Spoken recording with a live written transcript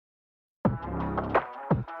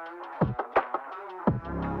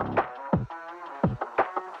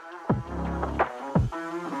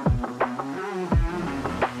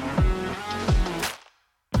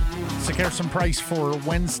Sekerson Price for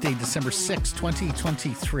Wednesday, December 6,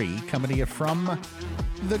 2023. Coming to you from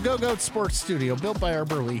the Go-Goat Sports Studio, built by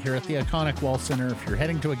Arborlee here at the iconic Wall Center. If you're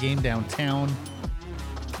heading to a game downtown,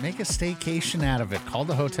 make a staycation out of it. Call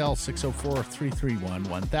the hotel,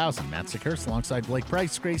 604-331-1000. Matt Sekerson alongside Blake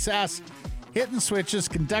Price, Grace Ass, hitting switches,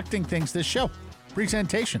 conducting things. This show,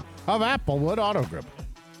 presentation of Applewood Auto Group.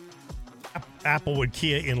 Applewood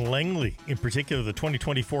Kia in Langley, in particular the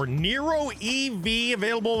 2024 Nero EV,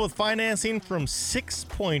 available with financing from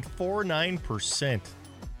 6.49%.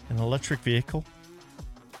 An electric vehicle?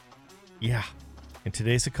 Yeah, in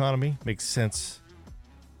today's economy, makes sense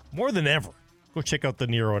more than ever. Go check out the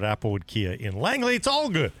Nero at Applewood Kia in Langley. It's all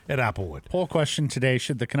good at Applewood. Poll question today: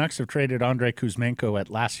 should the Canucks have traded Andrei Kuzmenko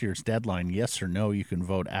at last year's deadline? Yes or no? You can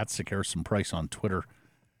vote at Sekerson Price on Twitter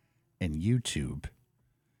and YouTube.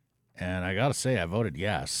 And I got to say, I voted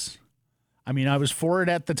yes. I mean, I was for it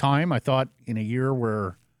at the time. I thought in a year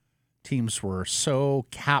where teams were so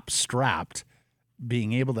cap-strapped,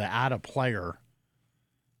 being able to add a player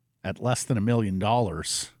at less than $1 million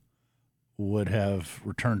would have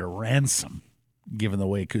returned a ransom, given the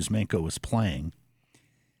way Kuzmenko was playing.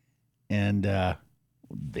 And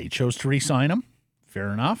they chose to re-sign him. Fair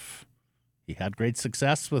enough. He had great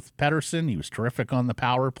success with Pettersson. He was terrific on the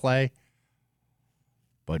power play.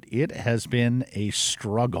 But it has been a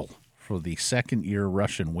struggle for the second-year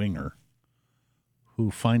Russian winger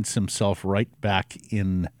who finds himself right back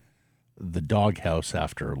in the doghouse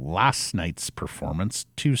after last night's performance,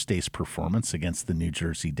 Tuesday's performance against the New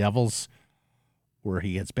Jersey Devils, where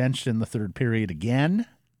he gets benched in the third period again.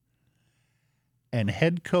 And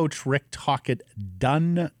head coach Rick Tocchet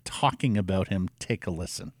done talking about him. Take a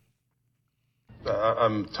listen.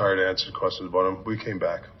 I'm tired of answering questions about him. We came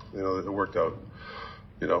back. It worked out.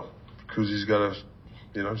 Kuzi's got a,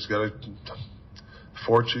 he's got a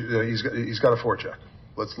he's got a forecheck.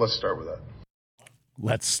 Let's start with that.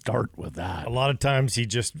 Let's start with that. A lot of times he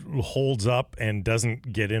just holds up and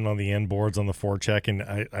doesn't get in on the end boards on the forecheck, and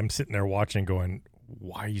I'm sitting there watching, going,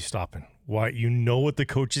 "Why are you stopping? Why? You know what the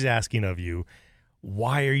coach is asking of you.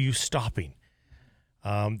 Why are you stopping?"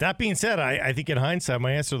 That being said, I think in hindsight,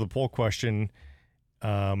 my answer to the poll question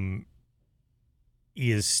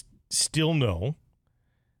is still no,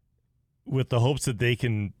 with the hopes that they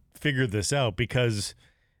can figure this out, because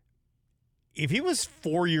if he was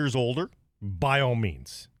 4 years older, by all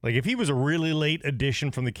means. Like, if he was a really late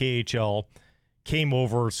addition from the KHL, came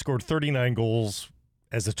over, scored 39 goals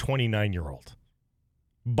as a 29-year-old,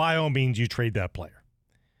 by all means, you trade that player.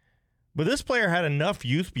 But this player had enough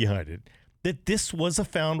youth behind it that this was a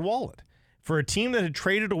found wallet. For a team that had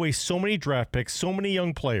traded away so many draft picks, so many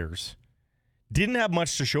young players, didn't have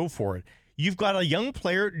much to show for it. You've got a young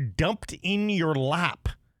player dumped in your lap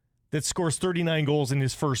that scores 39 goals in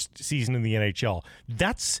his first season in the NHL.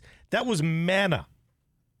 That was manna.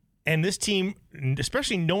 And this team,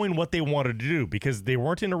 especially knowing what they wanted to do, because they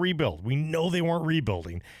weren't in a rebuild. We know they weren't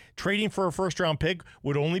rebuilding. Trading for a first-round pick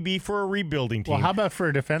would only be for a rebuilding team. Well, how about for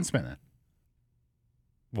a defenseman then?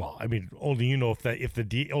 Well, I mean, only they know if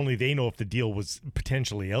the deal was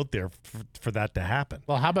potentially out there for that to happen.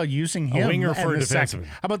 Well, how about using him? A winger for a defenseman.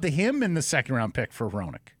 How about him in the second-round pick for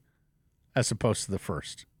Hronek, as opposed to the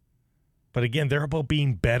first? But again, they're about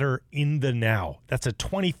being better in the now. That's a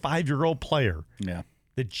 25-year-old player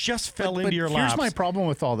that just fell into your laps. Here's my problem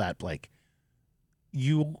with all that, Blake.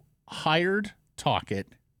 You hired Tocchet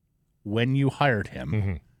when you hired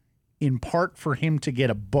him, in part for him to get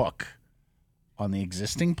a book on the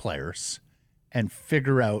existing players and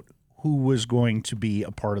figure out who was going to be a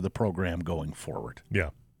part of the program going forward. Yeah.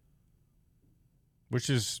 Which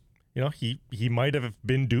is, he might have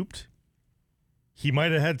been duped. He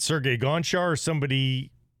might have had Sergei Gonchar or somebody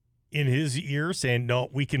in his ear saying, "No,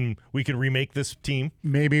 we can remake this team."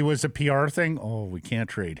 Maybe it was a PR thing. Oh, we can't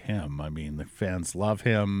trade him. I mean, the fans love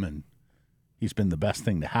him, and he's been the best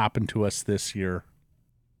thing to happen to us this year.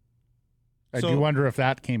 I do wonder if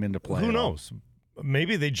that came into play. Who knows?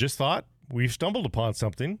 Maybe they just thought, we've stumbled upon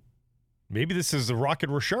something. Maybe this is the Rocket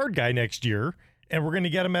Richard guy next year, and we're going to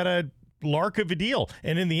get him at a lark of a deal.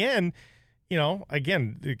 And in the end,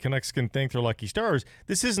 again, the Canucks can thank their lucky stars.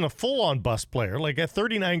 This isn't a full-on bust player. Like, a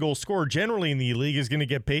 39-goal scorer generally in the league is going to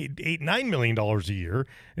get paid $8-9 million a year,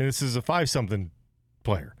 and this is a 5-something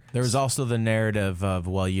player. There was also the narrative of,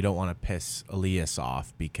 well, you don't want to piss Elias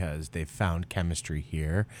off because they've found chemistry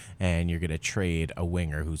here, and you're going to trade a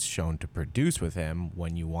winger who's shown to produce with him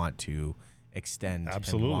when you want to extend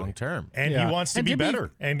him long term. And he wants to be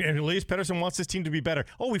better. And Elias Pettersson wants his team to be better.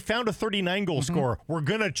 Oh, we found a 39-goal scorer. We're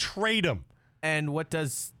going to trade him. And what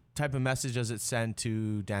type of message does it send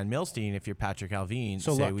to Dan Milstein if you're Patrick Alvin?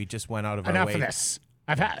 So say, we just went out of our way. Enough of this.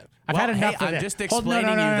 I've had Well, enough hey, of I'm it. just No, explaining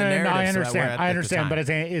you the narrative I so that we're understand. at I the understand, but time.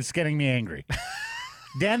 it's getting me angry.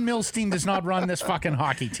 Dan Milstein does not run this fucking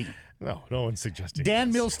hockey team. No one's suggesting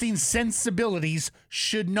Dan this. Milstein's sensibilities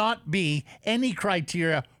should not be any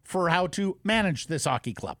criteria for how to manage this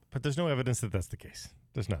hockey club. But there's no evidence that that's the case.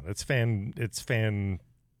 There's not. It's fan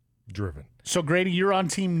driven. So Grady, you're on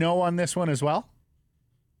team no on this one as well?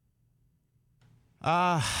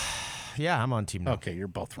 Yeah, I'm on team no. Okay, you're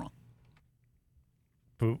both wrong.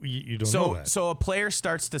 But you don't know that. So a player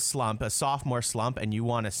starts to slump, a sophomore slump, and you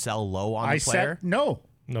want to sell low on the player? said no.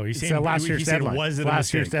 No, he's It's saying last year's deadline. Was it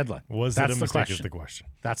Last a year's mistake? deadline. Was That's it a the mistake? question. Is the question.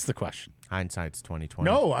 That's the question. Hindsight's 2020.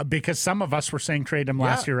 No, because some of us were saying trade him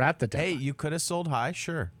last year at the Hey, deadline. you could have sold high,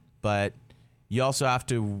 sure. But you also have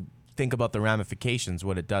to think about the ramifications,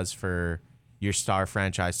 what it does for your star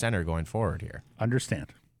franchise center going forward here.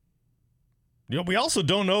 Understand. We also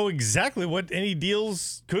don't know exactly what any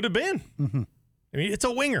deals could have been. Mm-hmm. I mean, it's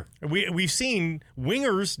a winger. We've seen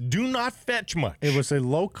wingers do not fetch much. It was a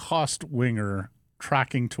low-cost winger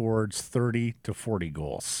tracking towards 30 to 40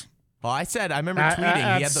 goals. Well, I remember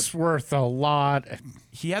tweeting That's worth a lot.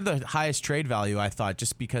 he had the highest trade value, I thought,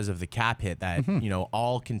 just because of the cap hit that,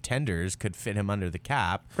 all contenders could fit him under the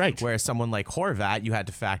cap. Right. Whereas someone like Horvat, you had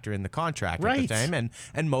to factor in the contract at the Right. time.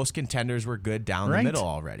 And most contenders were good down the Right. middle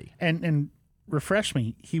already. And refresh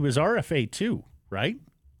me, he was RFA too, right?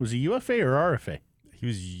 Was he UFA or RFA? He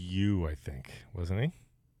was I think, wasn't he?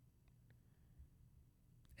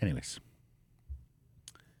 Anyways.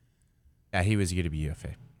 Yeah, he was going to be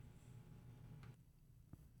UFA.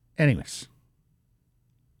 Anyways.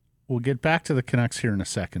 We'll get back to the Canucks here in a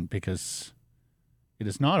second because it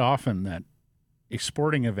is not often that a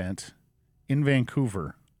sporting event in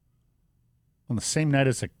Vancouver on the same night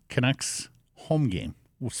as a Canucks home game,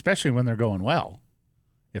 especially when they're going well,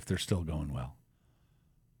 if they're still going well,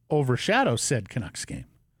 overshadows said Canucks game.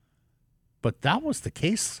 But that was the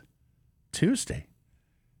case Tuesday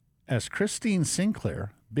as Christine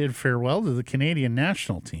Sinclair bid farewell to the Canadian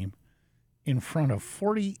national team in front of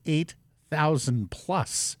 48,000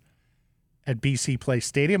 plus at BC Place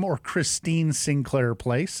Stadium, or Christine Sinclair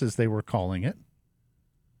Place, as they were calling it.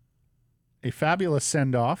 A fabulous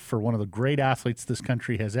send-off for one of the great athletes this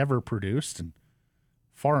country has ever produced, and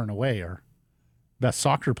far and away our best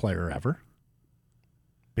soccer player ever.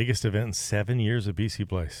 Biggest event in 7 years at BC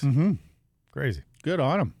Place. Mm-hmm. Crazy. Good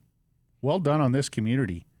on him. Well done on this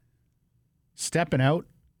community. Stepping out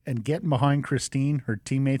and getting behind Christine, her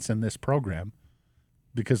teammates, and this program.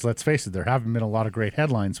 Because let's face it, there haven't been a lot of great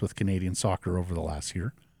headlines with Canadian soccer over the last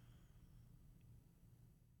year.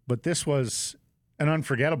 But this was an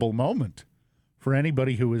unforgettable moment for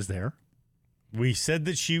anybody who was there. We said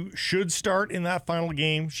that she should start in that final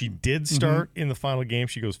game. She did start in the final game.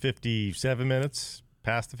 She goes 57 minutes,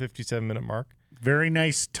 past the 57-minute mark. Very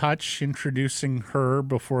nice touch introducing her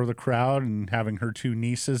before the crowd and having her two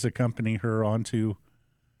nieces accompany her onto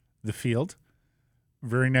the field.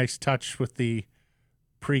 Very nice touch with the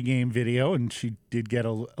pregame video, and she did get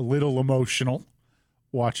a little emotional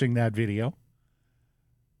watching that video.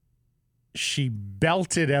 She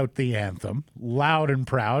belted out the anthem, loud and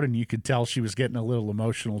proud, and you could tell she was getting a little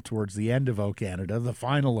emotional towards the end of O Canada, the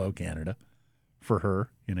final O Canada, for her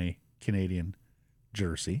in a Canadian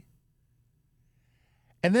jersey.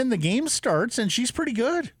 And then the game starts, and she's pretty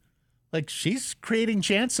good. Like, she's creating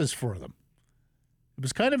chances for them. It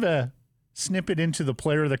was kind of a snippet into the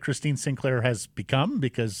player that Christine Sinclair has become,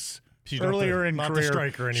 because She's earlier in not career, the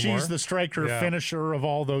striker anymore. she's the striker Yeah. finisher of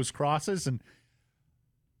all those crosses. And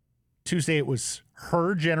Tuesday, it was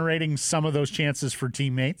her generating some of those chances for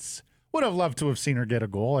teammates. Would have loved to have seen her get a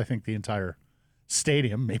goal. I think the entire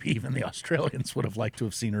stadium, maybe even the Australians, would have liked to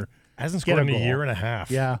have seen her Hasn't get scored in a goal. year and a half.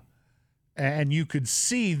 Yeah. And you could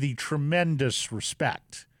see the tremendous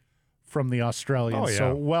respect from the Australians. Oh, yeah.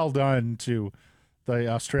 So well done to the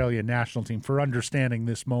Australian national team for understanding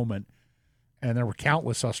this moment. And there were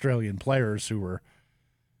countless Australian players who were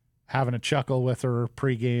having a chuckle with her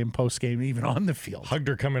pregame, postgame, even on the field. Hugged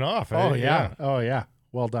her coming off. Oh, eh? yeah. Oh, yeah.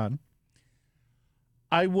 Well done.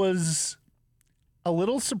 I was a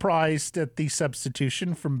little surprised at the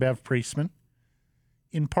substitution from Bev Priestman,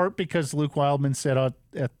 in part because Luke Wildman said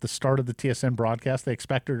at the start of the TSN broadcast they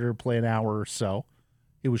expected her to play an hour or so.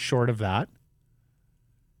 It was short of that.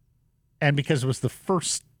 And because it was the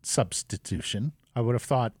first substitution, I would have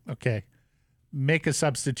thought, okay, make a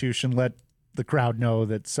substitution, let the crowd know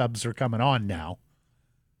that subs are coming on now,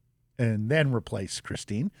 and then replace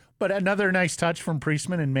Christine. But another nice touch from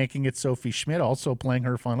Priestman in making it Sophie Schmidt, also playing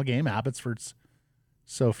her final game. Abbotsford's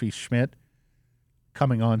Sophie Schmidt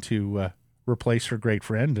coming on to replace her great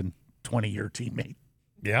friend and 20-year teammate.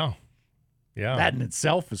 Yeah. Yeah. That in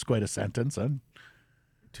itself is quite a sentence. Huh?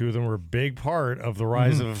 Two of them were a big part of the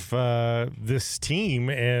rise of this team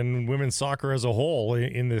and women's soccer as a whole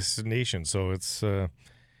in this nation. So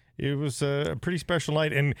it was a pretty special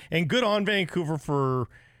night, and good on Vancouver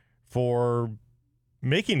for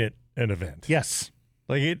making it an event. Yes.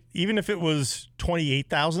 Like even if it was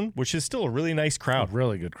 28,000, which is still a really nice crowd. A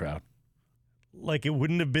really good crowd. Like it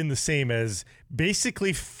wouldn't have been the same as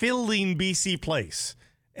basically filling BC Place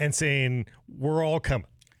and saying, we're all coming.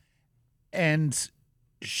 And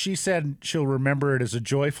she said she'll remember it as a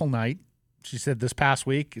joyful night. She said this past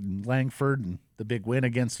week in Langford and the big win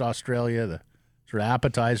against Australia, the sort of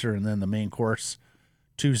appetizer and then the main course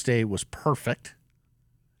Tuesday was perfect.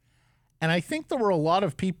 And I think there were a lot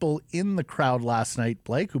of people in the crowd last night,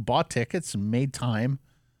 Blake, who bought tickets and made time,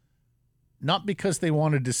 not because they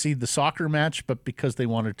wanted to see the soccer match, but because they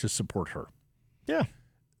wanted to support her. Yeah.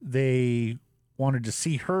 They wanted to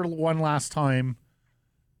see her one last time.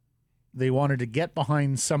 They wanted to get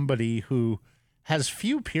behind somebody who has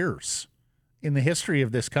few peers in the history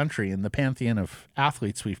of this country, in the pantheon of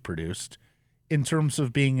athletes we've produced, in terms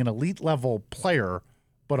of being an elite-level player,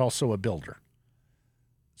 but also a builder.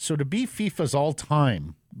 So to be FIFA's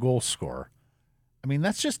all-time goal scorer, I mean,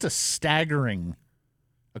 that's just a staggering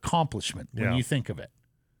accomplishment when you think of it.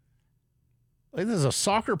 Like, this is a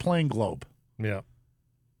soccer-playing globe. Yeah.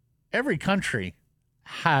 Every country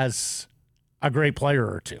has a great player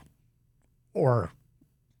or two, or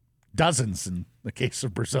dozens in the case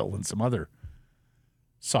of Brazil and some other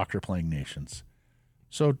soccer-playing nations.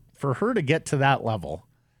 So for her to get to that level,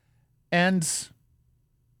 and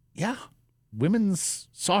yeah, women's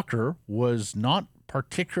soccer was not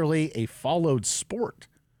particularly a followed sport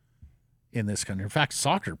in this country. In fact,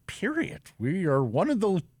 soccer, period. We are one of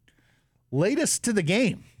the latest to the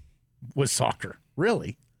game with soccer,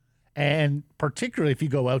 really. And particularly if you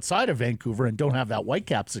go outside of Vancouver and don't have that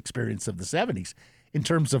Whitecaps experience of the 70s, in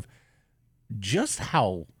terms of just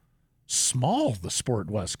how small the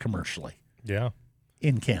sport was commercially. Yeah.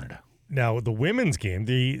 In Canada. Now, the women's game,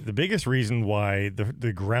 the biggest reason why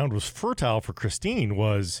the ground was fertile for Christine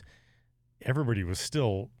was everybody was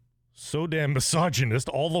still so damn misogynist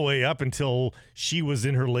all the way up until she was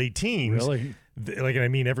in her late teens. Really? Like, I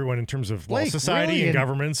mean, everyone in terms of Blake, society really? and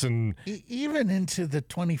governments and Even into the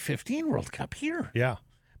 2015 World Cup here. yeah.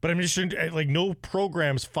 But I'm just like, no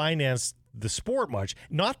programs financed the sport much.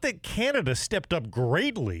 Not that Canada stepped up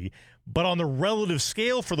greatly, but on the relative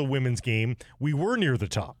scale for the women's game, we were near the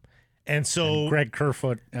top. And so Greg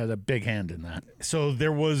Kerfoot had a big hand in that. So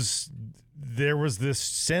there was this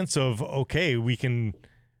sense of, okay, we can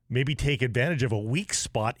maybe take advantage of a weak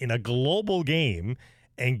spot in a global game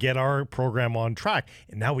and get our program on track.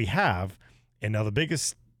 And now we have. And now the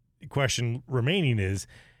biggest question remaining is,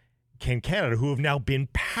 can Canada, who have now been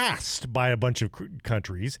passed by a bunch of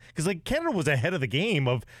countries, because like Canada was ahead of the game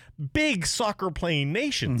of big soccer playing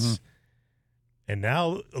nations. Mm-hmm. And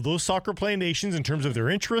now those soccer playing nations, in terms of their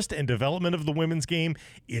interest and development of the women's game,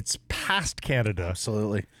 it's past Canada.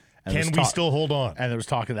 Absolutely. And can we still hold on? And there was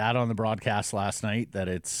talk of that on the broadcast last night, that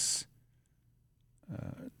it's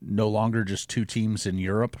no longer just two teams in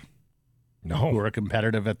Europe who are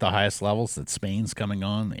competitive at the highest levels, that Spain's coming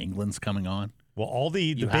on, England's coming on. Well, all the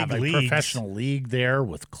you big have a leagues, professional league there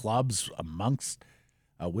with clubs amongst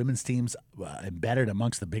women's teams embedded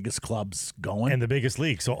amongst the biggest clubs going. And the biggest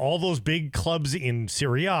league. So all those big clubs in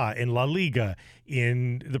Serie A, in La Liga,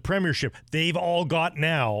 in the Premiership, they've all got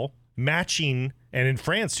now matching, and in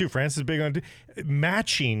France too, France is big on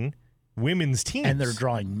matching women's teams. And they're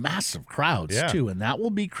drawing massive crowds too. And that will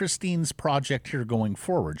be Christine's project here going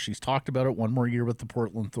forward. She's talked about it one more year with the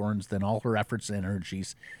Portland Thorns, then all her efforts and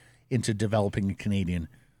energies into developing the Canadian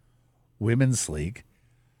Women's League.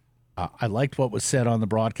 I liked what was said on the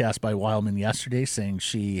broadcast by Wildman yesterday, saying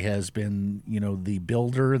she has been, the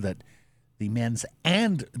builder that the men's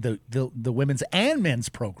and the women's and men's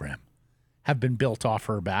program have been built off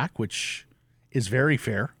her back, which is very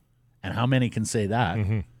fair. And how many can say that?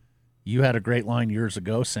 Mm-hmm. You had a great line years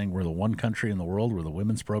ago saying we're the one country in the world where the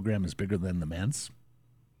women's program is bigger than the men's.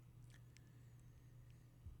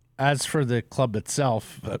 As for the club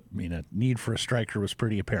itself, a need for a striker was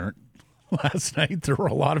pretty apparent last night. There were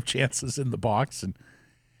a lot of chances in the box and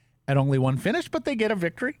only one finish, but they get a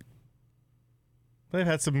victory. They've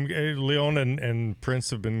had some. Leon and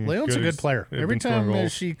Prince have been. Leon's a good player. Every time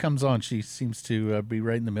she she comes on, she seems to be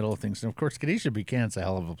right in the middle of things. And of course, Kadisha Buchanan's a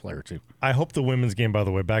hell of a player too. I hope the women's game, by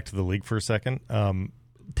the way, back to the league for a second,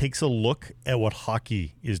 takes a look at what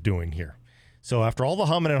hockey is doing here. So after all the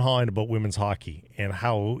humming and hawing about women's hockey and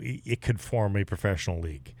how it could form a professional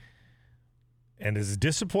league, And as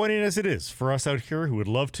disappointing as it is for us out here who would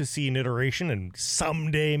love to see an iteration and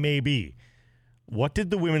someday maybe, what did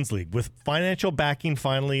the Women's League, with financial backing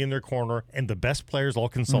finally in their corner and the best players all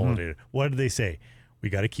consolidated, what did they say? We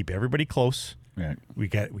got to keep everybody close. Right. We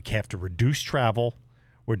have to reduce travel.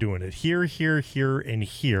 We're doing it here, and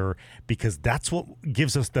here because that's what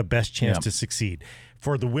gives us the best chance to succeed.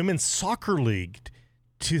 For the Women's Soccer League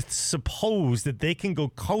to suppose that they can go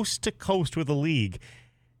coast to coast with a league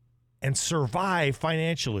and survive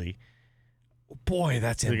financially, boy,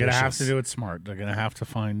 that's ambitious. They're going to have to do it smart. They're going to have to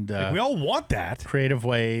find we all want that. creative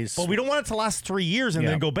ways. But we don't want it to last 3 years and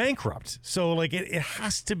then go bankrupt. So, like, it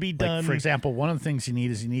has to be done. Like, for example, one of the things you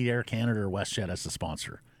need Air Canada or WestJet as a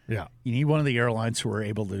sponsor. Yeah. You need one of the airlines who are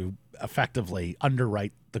able to effectively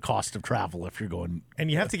underwrite the cost of travel if you're going. And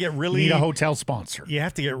you have to get You really. need a hotel sponsor. You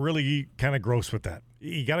have to get really kind of gross with that.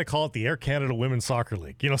 You got to call it the Air Canada Women's Soccer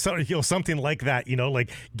League. Something like that. Like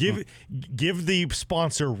give the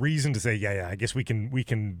sponsor reason to say, I guess we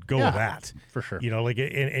can go with that for sure.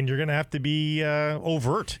 And you're going to have to be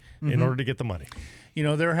overt in order to get the money.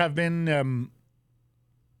 There have been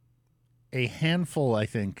a handful, I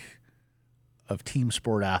think, of team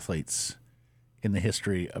sport athletes in the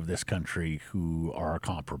history of this country who are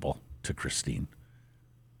comparable to Christine.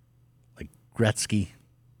 Like Gretzky,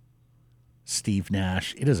 Steve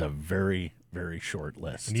Nash. It is a very, very short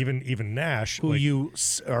list. And even Nash. Who you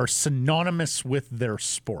are synonymous with their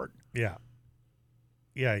sport. Yeah.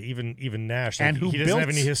 Yeah, even Nash. And who he doesn't have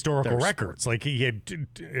built any historical their records. Like, he had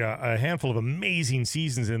a handful of amazing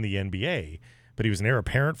seasons in the NBA, but he was an heir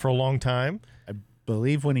apparent for a long time. I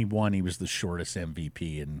believe when he won, he was the shortest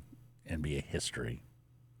MVP in NBA history.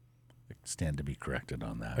 I stand to be corrected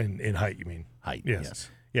on that. In height, you mean? Height, yes. yes.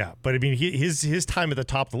 Yeah, but I mean, his time at the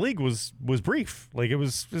top of the league was brief. Like, it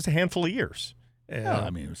was just a handful of years. It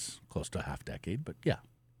was close to a half decade, but yeah.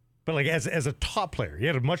 But like as a top player, he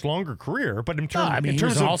had a much longer career. But in terms, he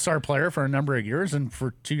was an all-star player for a number of years, and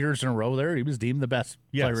for 2 years in a row, there he was deemed the best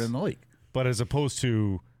player in the league. But as opposed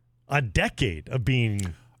to a decade of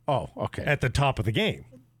being at the top of the game,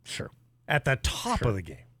 at the top of the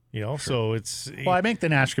game. So it's... Well, I make the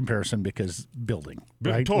Nash comparison because building,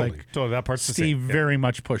 right? Totally. That part's the same. Steve very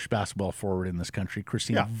much pushed basketball forward in this country.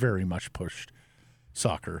 Christina very much pushed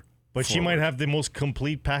soccer But forward. she might have the most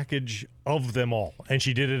complete package of them all. And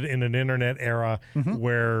she did it in an internet era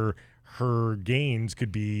where her gains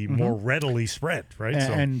could be more readily spread, right?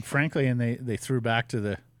 And frankly, and they threw back to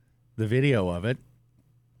the video of it.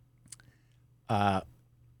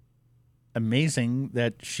 Amazing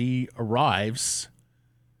that she arrives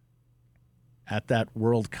at that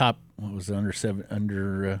World Cup. What was it,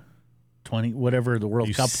 under 20, whatever the World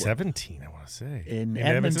Cup was. 17, I want to say. In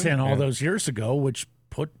Edmonton all those years ago, which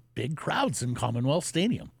put big crowds in Commonwealth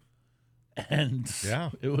Stadium. And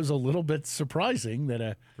it was a little bit surprising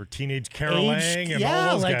that for teenage Carol Lang and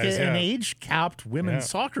all those guys. An age-capped women's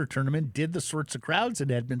soccer tournament did the sorts of crowds in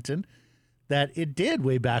Edmonton that it did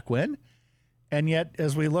way back when. And yet,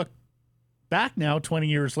 as we look back now, 20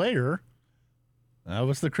 years later, that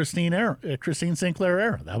was the Christine Sinclair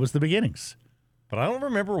era. That was the beginnings. But I don't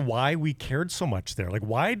remember why we cared so much there. Like,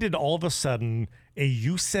 why did all of a sudden a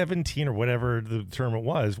U17 or whatever the tournament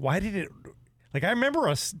was, why did it... Like, I remember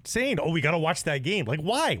us saying, we got to watch that game. Like,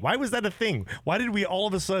 why? Why was that a thing? Why did we all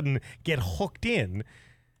of a sudden get hooked in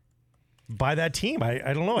by that team? I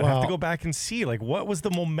don't know. I'd have to go back and see. Like, what was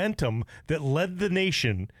the momentum that led the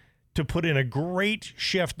nation to put in a great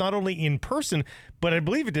shift, not only in person, but I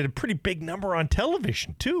believe it did a pretty big number on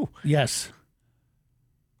television, too. Yes.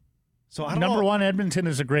 So I don't Number know. one, Edmonton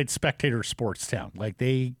is a great spectator sports town. Like,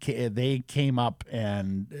 they came up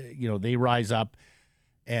and, they rise up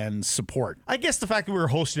and support. I guess the fact that we were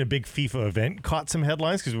hosting a big FIFA event caught some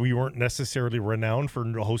headlines because we weren't necessarily renowned for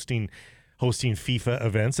hosting FIFA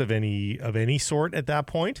events of any sort at that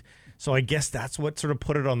point. So I guess that's what sort of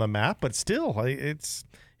put it on the map. But still, it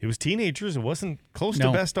was teenagers. It wasn't close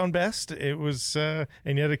to best on best. It was, and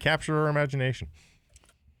yet it captured our imagination.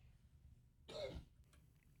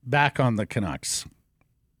 Back on the Canucks.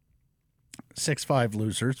 6-5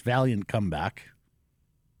 losers. Valiant comeback.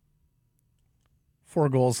 4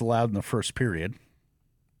 goals allowed in the first period.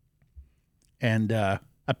 And a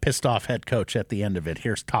pissed off head coach at the end of it.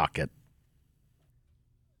 Here's Tocchet.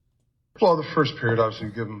 Well, the first period, obviously,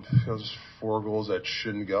 you give them just 4 goals that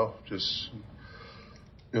shouldn't go. Just,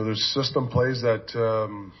 there's system plays that, a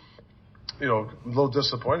little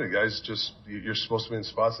disappointed, guys. Just, you're supposed to be in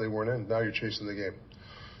spots they weren't in. Now you're chasing the game.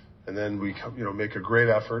 And then we, make a great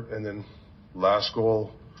effort. And then last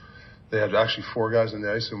goal, they had actually 4 guys on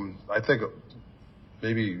the ice. And I think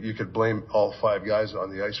maybe you could blame all 5 guys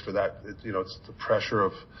on the ice for that. It's the pressure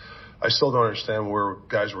of I still don't understand where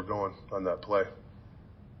guys were going on that play.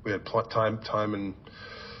 We had time, and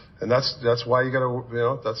that's why you got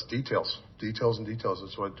to, that's details.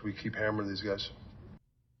 That's what we keep hammering these guys.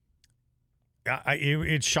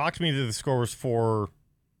 It shocked me that the score was 4-2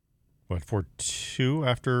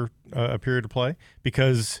 after a period of play,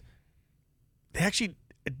 because they actually,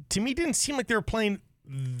 to me, didn't seem like they were playing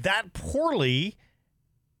that poorly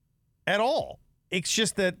at all. It's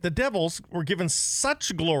just that the Devils were given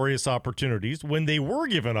such glorious opportunities when they were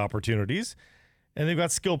given opportunities, and they've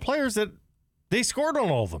got skilled players that they scored on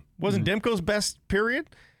all of them. Wasn't Demko's best period?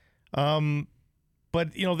 But,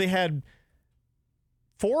 they had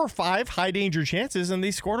 4 or 5 high danger chances, and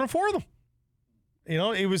they scored on 4 of them.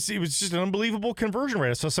 It was just an unbelievable conversion rate.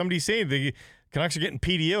 I saw somebody saying the Canucks are getting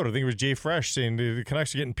PDO'd. I think it was Jay Fresh saying the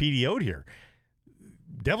Canucks are getting PDO'd here.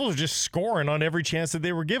 Devils are just scoring on every chance that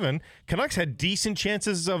they were given. Canucks had decent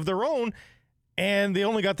chances of their own, and they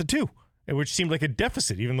only got the 2, which seemed like a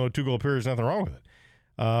deficit, even though a 2-goal period is nothing wrong with it.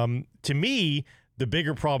 To me, the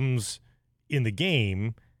bigger problems in the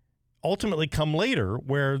game ultimately come later,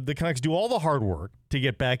 where the Canucks do all the hard work to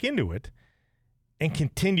get back into it and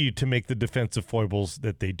continue to make the defensive foibles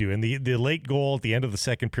that they do. And the late goal at the end of the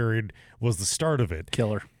second period was the start of it.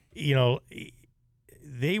 Killer.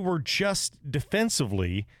 They were just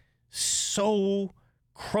defensively so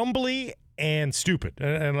crumbly and stupid.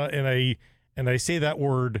 And I say that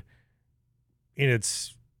word in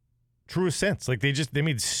its truest sense. Like they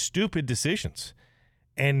made stupid decisions.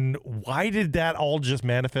 And why did that all just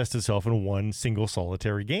manifest itself in one single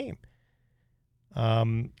solitary game?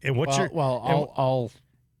 And what's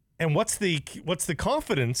what's the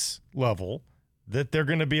confidence level that they're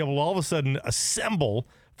going to be able to all of a sudden assemble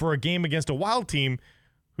for a game against a Wild team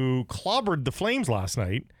who clobbered the Flames last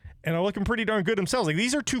night and are looking pretty darn good themselves? Like,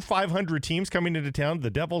 these are 2 500 teams coming into town, the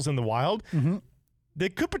Devils and the Wild. Mm-hmm. They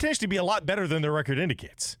could potentially be a lot better than their record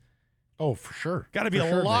indicates. Oh, for sure. Got to be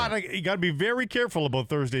you got to be very careful about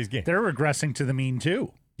Thursday's game. They're regressing to the mean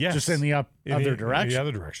too. Yes. Just in the other direction. In the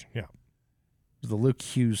other direction, yeah. It was the Luke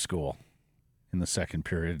Hughes goal in the second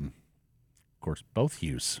period. And of course, both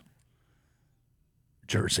Hughes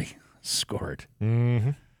jersey scored.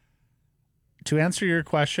 Mm-hmm. To answer your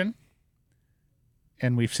question,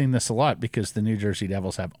 and we've seen this a lot because the New Jersey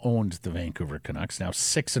Devils have owned the Vancouver Canucks. Now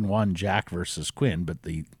 6-1 Jack versus Quinn, but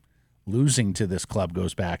the losing to this club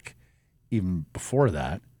goes back even before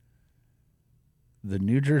that. The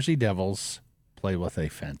New Jersey Devils play with a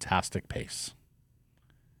fantastic pace.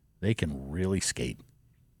 They can really skate.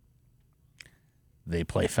 They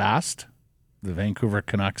play fast. The Vancouver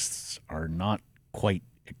Canucks are not quite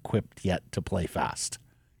equipped yet to play fast.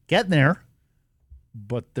 Getting there,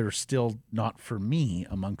 but they're still not, for me,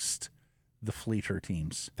 amongst the fleeter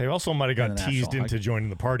teams. They also might have got teased into joining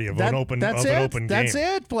the party of an open game. That's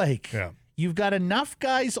it, Blake. Yeah. You've got enough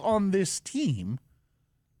guys on this team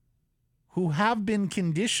who have been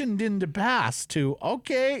conditioned into pass to,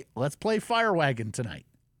 okay, let's play fire wagon tonight.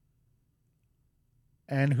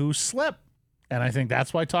 And who slip. And I think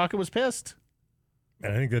that's why Taka was pissed.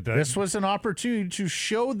 And I think that this was an opportunity to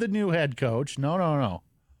show the new head coach, no.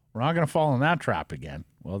 We're not going to fall in that trap again.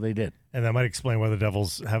 Well, they did. And that might explain why the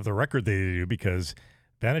Devils have the record they do, because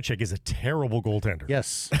Vanacek is a terrible goaltender.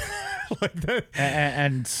 Yes. Like that.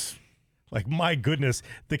 And like, my goodness,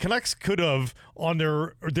 the Canucks could have, on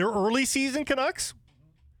their early season Canucks,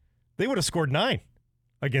 they would have scored 9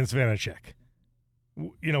 against Vanacek.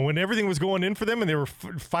 When everything was going in for them and they were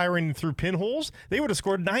firing through pinholes, they would have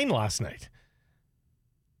scored 9 last night.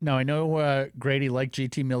 Now, I know Grady liked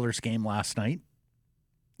JT Miller's game last night.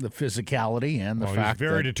 The physicality and the fact he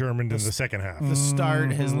was very determined in the second half. The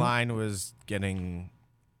start, his line was getting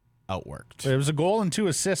outworked. It was a goal and 2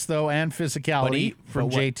 assists, though, and physicality from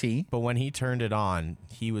JT. But when he turned it on,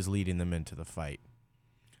 he was leading them into the fight.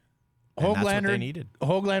 And that's what they needed.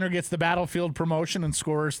 Höglander gets the Battlefield promotion and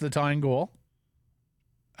scores the tying goal.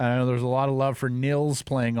 I know there's a lot of love for Nils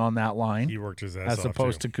playing on that line. He worked his ass off, as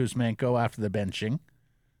opposed to Kuzmenko after the benching.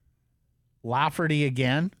 Lafferty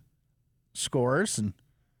again scores,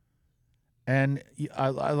 and I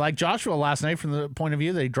like Joshua last night from the point of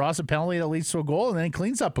view that he draws a penalty that leads to a goal, and then he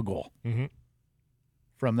cleans up a goal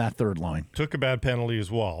from that third line. Took a bad penalty as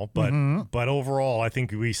well, but overall, I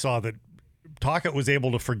think we saw that Tocchet was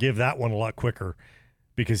able to forgive that one a lot quicker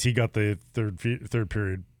because he got the third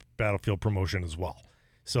period Battlefield promotion as well.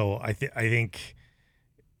 So I think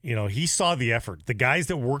he saw the effort. The guys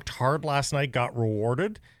that worked hard last night got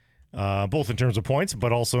rewarded, both in terms of points,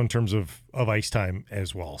 but also in terms of ice time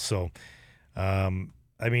as well. So, I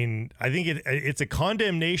think it's a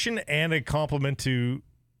condemnation and a compliment to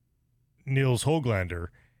Nils Höglander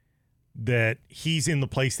that he's in the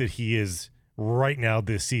place that he is right now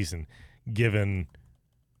this season, given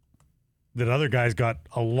that other guys got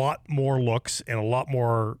a lot more looks and a lot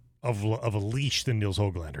more of a leash than Nils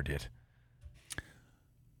Höglander did.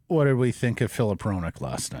 What did we think of Philip Hronek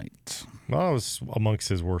last night? Well, it was amongst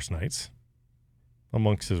his worst nights.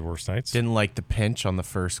 Didn't like the pinch on the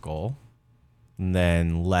first goal, and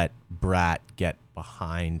then let Bratt get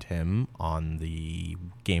behind him on the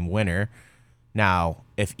game winner. Now,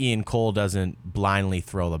 if Ian Cole doesn't blindly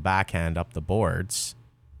throw the backhand up the boards,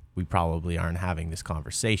 we probably aren't having this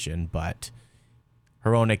conversation. But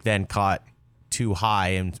Hronek then caught too high,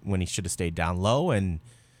 and when he should have stayed down low, and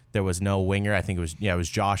there was no winger. I think it was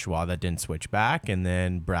Joshua that didn't switch back, and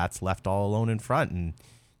then Bratt's left all alone in front, and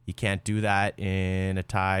you can't do that in a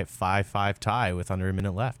 5-5 tie with under a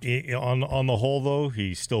minute left. On the whole, though,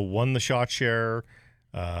 he still won the shot share,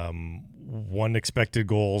 won expected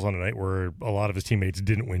goals on a night where a lot of his teammates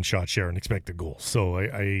didn't win shot share and expected goals. So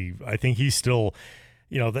I think he's still,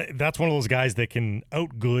 that's one of those guys that can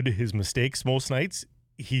outgood his mistakes most nights.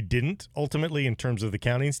 He didn't ultimately in terms of the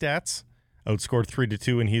counting stats. Outscored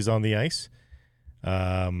 3-2 and he's on the ice.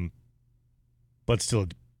 But still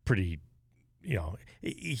pretty,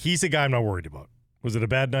 he's a guy I'm not worried about. Was it a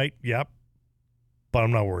bad night? Yep. But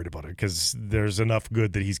I'm not worried about it because there's enough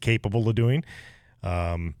good that he's capable of doing.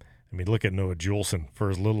 Look at Noah Juleson for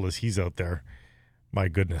as little as he's out there. My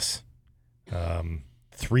goodness.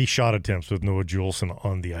 3 shot attempts with Noah Juleson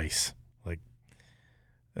on the ice.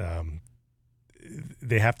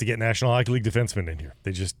 They have to get National Hockey League defensemen in here.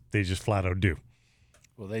 They just flat out do.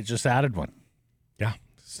 Well, they just added one. Yeah,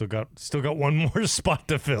 still got one more spot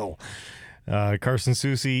to fill. Carson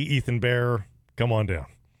Soucy, Ethan Bear, come on down.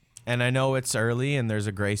 And I know it's early and there's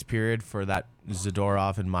a grace period for that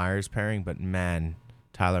Zadorov and Myers pairing, but man,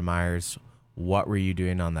 Tyler Myers, what were you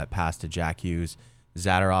doing on that pass to Jack Hughes?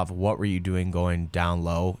 Zadorov, what were you doing going down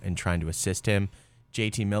low and trying to assist him?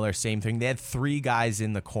 JT Miller, same thing. They had 3 guys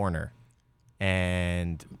in the corner.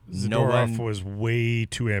 And Zadorov was way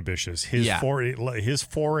too ambitious. His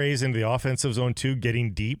forays into the offensive zone too,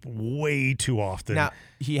 getting deep way too often. Now,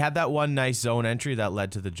 he had that one nice zone entry that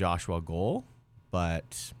led to the Joshua goal,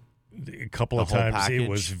 but a couple of times it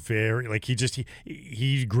was very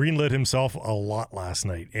he greenlit himself a lot last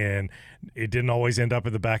night, and it didn't always end up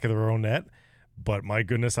at the back of their own net. But my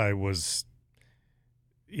goodness, I was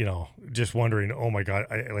just wondering, oh my God,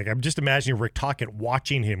 I'm just imagining Rick Tocchet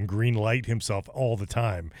watching him green light himself all the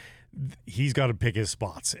time. He's got to pick his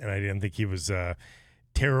spots, and I didn't think he was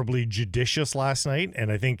terribly judicious last night.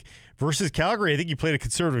 And I think versus Calgary, I think he played a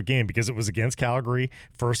conservative game because it was against Calgary,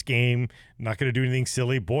 first game, not going to do anything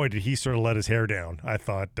silly. Boy, did he sort of let his hair down, I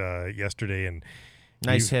thought, yesterday. And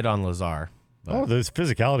nice hit on Lazar. Oh, the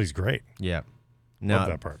physicality's great. Yeah. Love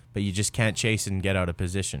that part. But you just can't chase and get out of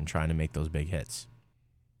position trying to make those big hits.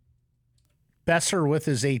 Besser with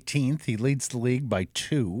his 18th. He leads the league by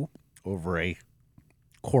 2 over a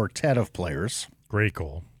quartet of players. Great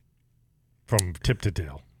goal from tip to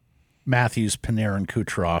tail. Matthews, Panarin,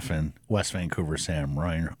 Kucherov, and West Vancouver Sam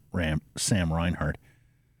Reinhart.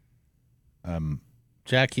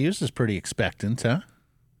 Jack Hughes is pretty expectant, huh?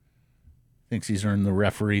 Thinks he's earned the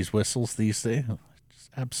referee's whistles these days.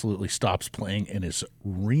 Just absolutely stops playing and is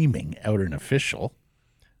reaming out an official.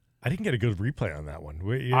 I didn't get a good replay on that one.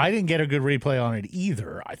 I didn't get a good replay on it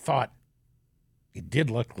either. I thought it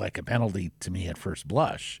did look like a penalty to me at first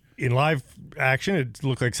blush. In live action, it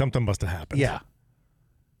looked like something must have happened. Yeah.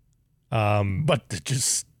 But to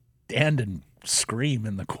just stand and scream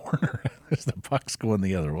in the corner as the puck's going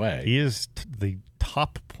the other way. He is the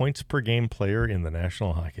top points per game player in the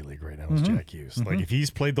National Hockey League right now is Jack Hughes. If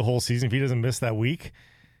he's played the whole season, if he doesn't miss that week,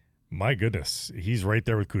 my goodness, he's right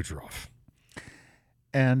there with Kucherov.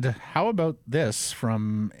 And how about this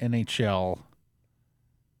from NHL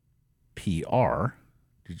PR?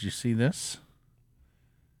 Did you see this?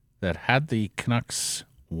 That had the Canucks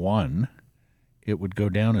won, it would go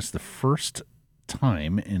down as the first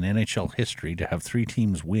time in NHL history to have 3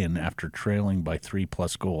 teams win after trailing by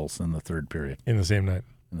 3+ goals in the third period. In the same night.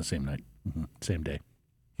 Same day.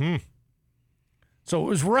 So it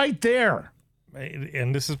was right there.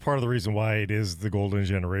 And this is part of the reason why it is the golden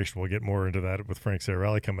generation. We'll get more into that with Frank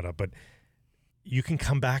Seravalli coming up. But you can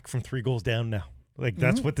come back from 3 goals down now.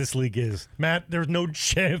 That's what this league is. Matt, there's no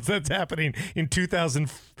chance that's happening in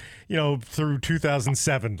 2000, through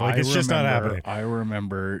 2007. It's just not happening. I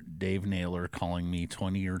remember Dave Naylor calling me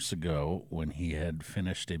 20 years ago when he had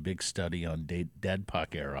finished a big study on dead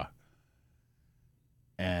puck era.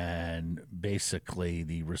 And basically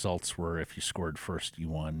the results were if you scored first, you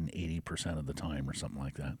won 80% of the time or something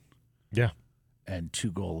like that. Yeah. and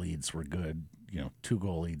 2-goal leads were good.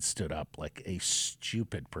 2-goal leads stood up like a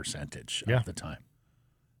stupid percentage at the time.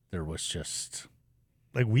 There was just...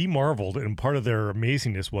 Like, we marveled, and part of their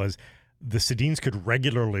amazingness was the Sedins could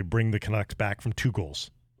regularly bring the Canucks back from 2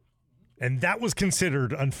 goals. And that was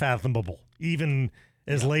considered unfathomable, even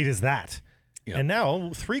as late as that. Yeah. And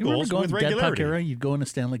now 3 goals with regularity. Dead puck era, you'd go into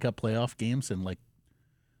Stanley Cup playoff games, and, like,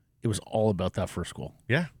 it was all about that first goal.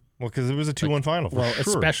 Yeah. Well, because it was a 2-1 final, for sure.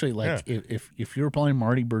 Especially, if you were playing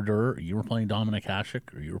Marty Brodeur, or you were playing Dominic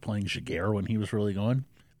Hasek, or you were playing Jaguar when he was really going,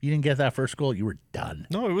 if you didn't get that first goal, you were done.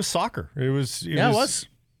 No, it was soccer. It was.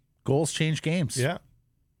 Goals change games. Yeah.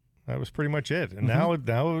 That was pretty much it. And now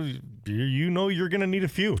you're going to need a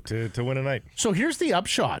few to win a night. So here's the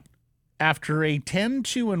upshot. After a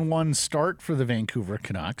 10-2-1 start for the Vancouver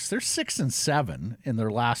Canucks, they're 6-7 in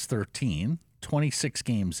their last 13, 26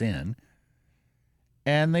 games in.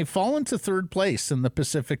 And they've fallen to third place in the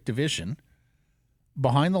Pacific Division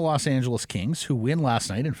behind the Los Angeles Kings, who win last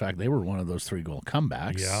night. In fact, they were one of those 3-goal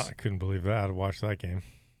comebacks. Yeah, I couldn't believe that. I watched that game.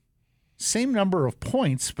 Same number of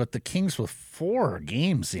points, but the Kings with 4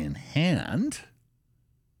 games in hand.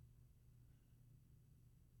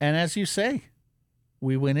 And as you say,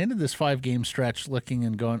 we went into this 5-game stretch looking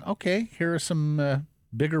and going, okay, here are some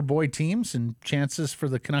bigger boy teams and chances for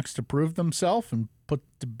the Canucks to prove themselves and put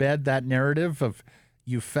to bed that narrative of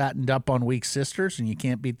you fattened up on weak sisters and you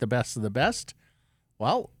can't beat the best of the best.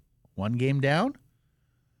 Well, 1 game down.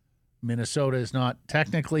 Minnesota is not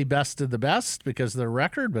technically best of the best because of their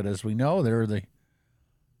record, but as we know, are they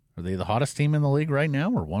the hottest team in the league right now,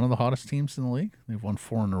 or one of the hottest teams in the league? They've won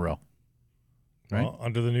 4 in a row. Right? Well,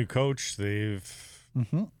 under the new coach, they've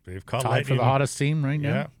caught tied for the hottest team right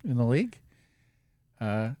now in the league.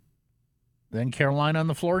 Then Carolina and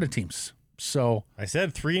the Florida teams. So I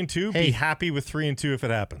said 3-2. Be happy with 3-2 if it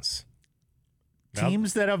happens.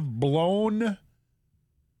 Teams that have blown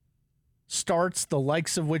starts, the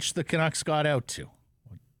likes of which the Canucks got out to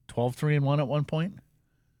 12-3-1 at one point,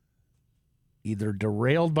 either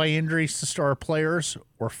derailed by injuries to star players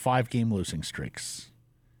or 5-game losing streaks.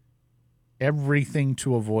 Everything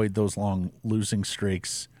to avoid those long losing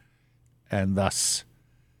streaks and thus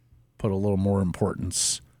put a little more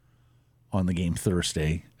importance on the game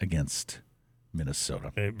Thursday against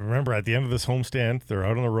Minnesota. Hey, remember, at the end of this homestand, they're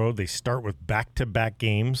out on the road. They start with back-to-back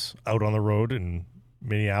games out on the road in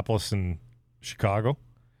Minneapolis and Chicago.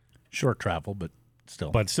 Short travel, but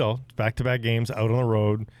still. Back-to-back games out on the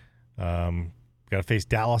road. Got to face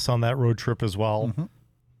Dallas on that road trip as well. Mm-hmm. Well,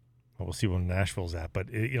 we'll see when Nashville's at. But,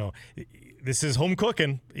 this is home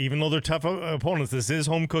cooking. Even though they're tough opponents, this is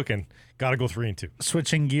home cooking. Got to go 3-2.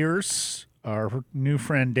 Switching gears, our new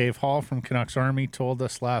friend Dave Hall from Canucks Army told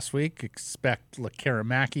us last week, expect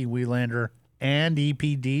Lekaramaki, Wielander, and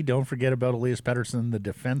EPD. Don't forget about Elias Pettersson, the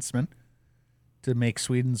defenseman, to make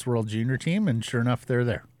Sweden's World Junior team, and sure enough, they're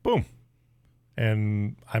there. Boom.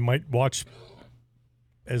 And I might watch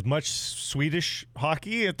as much Swedish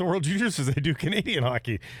hockey at the World Juniors as I do Canadian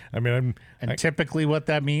hockey. I mean, typically what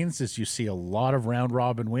that means is you see a lot of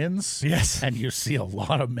round-robin wins. Yes. And you see a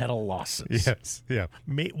lot of medal losses. Yes, yeah.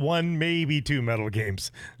 1, maybe 2 medal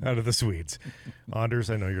games out of the Swedes. Anders,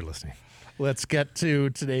 I know you're listening. Let's get to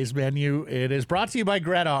today's menu. It is brought to you by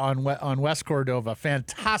Greta on West Cordova.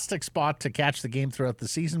 Fantastic spot to catch the game throughout the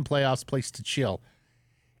season, playoffs, place to chill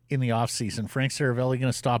in the offseason. Frank Seravalli going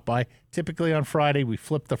to stop by. Typically on Friday, we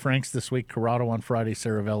flip the Franks this week. Corrado on Friday,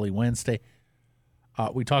 Seravalli Wednesday.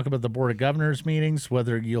 We talk about the Board of Governors meetings,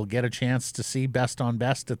 whether you'll get a chance to see best on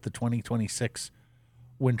best at the 2026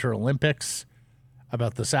 Winter Olympics,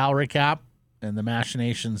 about the salary cap and the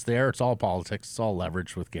machinations there. It's all politics. It's all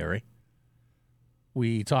leverage with Gary.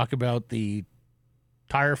 We talk about the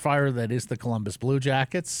tire fire that is the Columbus Blue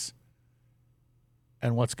Jackets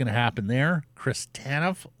and what's going to happen there. Chris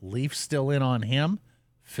Tanev, Leafs still in on him.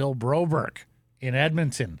 Phil Broberg in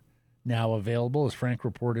Edmonton now available, as Frank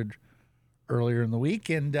reported earlier in the week.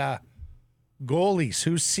 And goalies,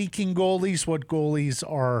 who's seeking goalies, what goalies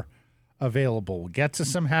are available. We'll get to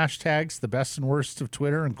some hashtags, the best and worst of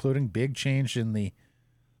Twitter, including big change in the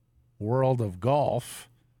world of golf.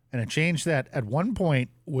 And a change that at one point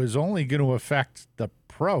was only going to affect the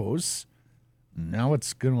pros. Now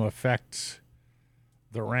it's going to affect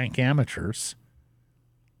the rank amateurs.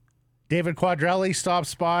 David Quadrelli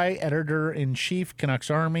stops by, editor-in-chief,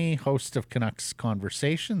 Canucks Army, host of Canucks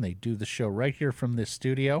Conversation. They do the show right here from this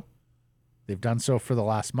studio. They've done so for the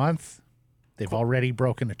last month. They've already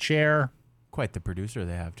broken a chair. Quite the producer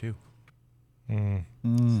they have, too.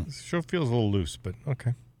 This show feels a little loose, but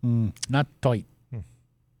okay. Not tight.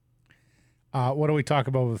 What do we talk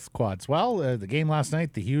about with quads? Well, the game last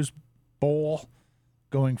night, the Hughes Bowl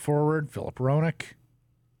going forward, Philip Roenick,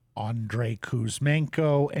 Andrei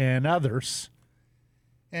Kuzmenko, and others.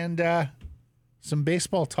 And some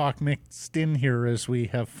baseball talk mixed in here as we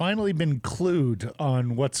have finally been clued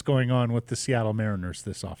on what's going on with the Seattle Mariners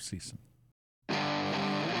this offseason.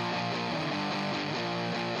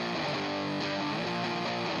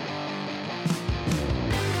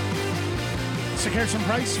 Sekerson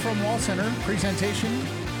Price from Wall Center. Presentation,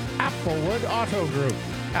 Applewood Auto Group.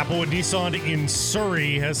 Applewood Nissan in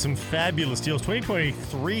Surrey has some fabulous deals.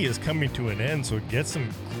 2023 is coming to an end, so get some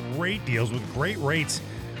great deals with great rates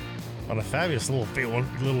on a fabulous little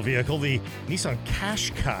vehicle, the Nissan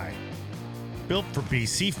Qashqai. Built for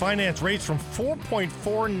BC. Finance rates from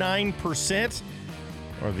 4.49%,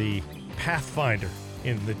 or the Pathfinder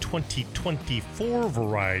in the 2024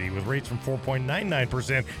 variety with rates from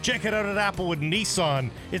 4.99%. Check it out at Applewood Nissan.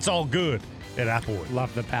 It's all good at Applewood.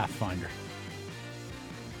 Love the Pathfinder.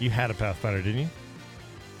 You had a Pathfinder, didn't you?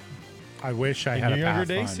 I wish I had a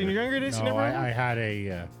Pathfinder. In your younger days, no, you never had one? I had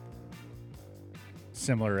a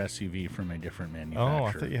similar SUV from a different manufacturer. Oh,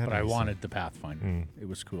 I thought you had but I one. wanted the Pathfinder. It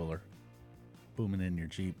was cooler. Booming in your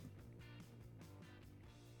Jeep.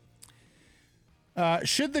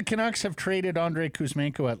 Should the Canucks have traded Andrei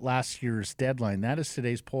Kuzmenko at last year's deadline? That is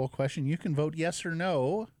today's poll question. You can vote yes or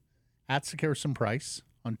no at Sekerson Price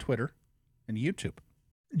on Twitter and YouTube.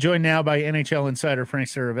 Joined now by NHL insider Frank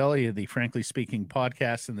Seravalli of the Frankly Speaking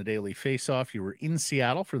podcast and the Daily Faceoff. You were in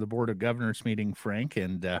Seattle for the Board of Governors meeting, Frank,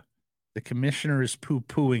 and the commissioner is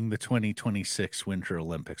poo-pooing the 2026 Winter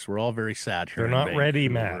Olympics. We're all very sad here. They're in not ready,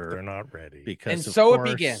 Matt. Vancouver They're not ready. Because And of so course,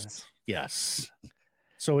 it begins. Yes.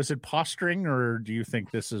 So is it posturing, or do you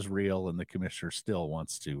think this is real and the commissioner still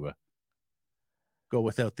wants to go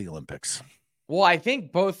without the Olympics? Well, I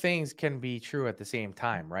think both things can be true at the same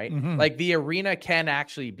time, right? Mhm. Like the arena can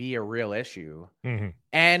actually be a real issue. Mm-hmm.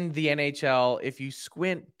 And the NHL, if you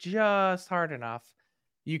squint just hard enough,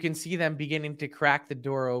 you can see them beginning to crack the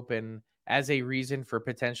door open as a reason for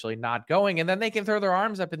potentially not going. And then they can throw their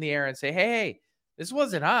arms up in the air and say, hey, this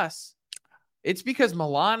wasn't us. It's because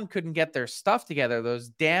Milan couldn't get their stuff together, those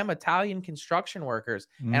damn Italian construction workers.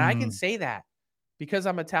 And I can say that because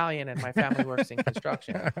I'm Italian and my family works in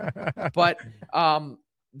construction. But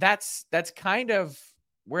that's kind of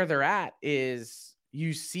where they're at, is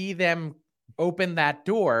you see them open that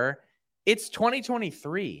door. It's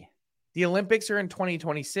 2023. The Olympics are in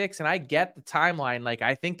 2026, and I get the timeline. Like,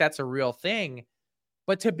 I think that's a real thing.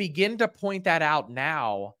 But to begin to point that out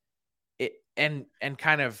now, and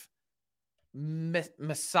kind of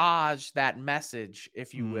massage that message,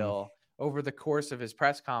 if you will, over the course of his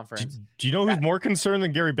press conference. Do you know who's more concerned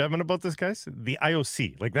than Gary Bettman about this, guys? The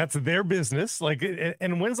IOC. Like, that's their business. Like,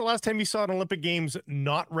 and when's the last time you saw an Olympic Games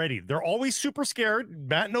not ready? They're always super scared.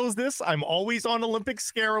 Matt knows this. I'm always on Olympic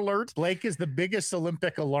scare alert. Blake is the biggest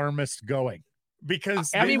Olympic alarmist going.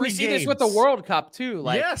 Because I mean, we see this with the World Cup too.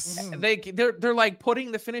 Like, yes, they're like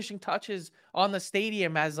putting the finishing touches on the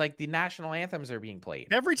stadium as like the national anthems are being played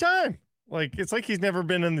every time. Like, it's like he's never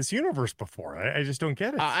been in this universe before. I just don't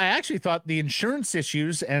get it. I actually thought the insurance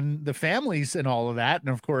issues and the families and all of that, and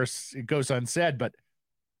of course it goes unsaid, but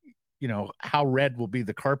you know, how red will be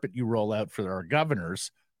the carpet you roll out for our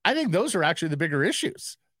governors. I think those are actually the bigger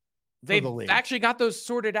issues. They've actually got those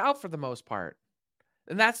sorted out for the most part.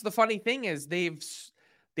 And that's the funny thing, is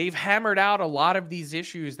they've hammered out a lot of these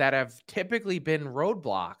issues that have typically been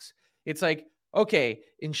roadblocks. It's like, okay,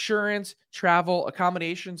 insurance, travel,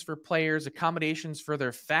 accommodations for players, accommodations for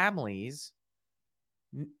their families.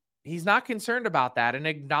 He's not concerned about that, and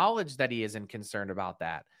acknowledged that he isn't concerned about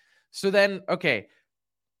that. So then, okay,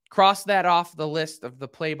 cross that off the list of the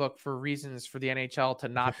playbook for reasons for the NHL to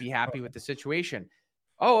not be happy with the situation.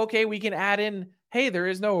 Oh, okay, we can add in, hey, there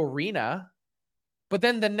is no arena. But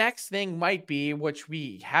then the next thing might be, which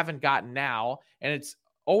we haven't gotten now, and it's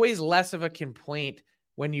always less of a complaint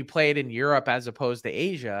when you play it in Europe as opposed to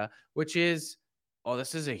Asia, which is, oh,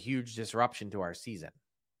 this is a huge disruption to our season.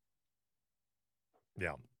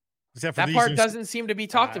 Yeah. Except for that part doesn't seem to be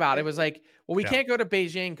talked about. It was like, well, we can't go to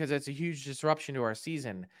Beijing because it's a huge disruption to our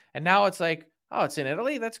season. And now it's like, oh, it's in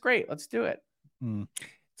Italy? That's great. Let's do it.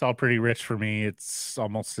 It's all pretty rich for me. It's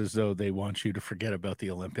almost as though they want you to forget about the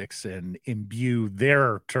Olympics and imbue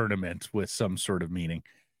their tournament with some sort of meaning.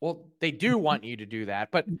 Well, they do want you to do that,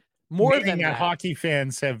 but more than that, hockey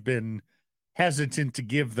fans have been hesitant to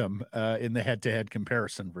give them in the head-to-head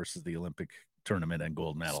comparison versus the Olympic tournament and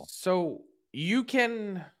gold medal. So you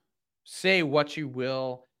can say what you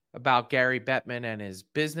will about Gary Bettman and his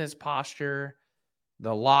business posture,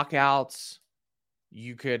 the lockouts.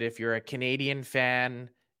 You could, if you're a Canadian fan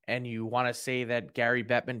and you want to say that Gary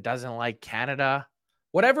Bettman doesn't like Canada,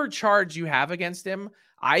 whatever charge you have against him,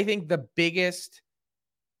 I think the biggest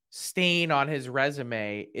stain on his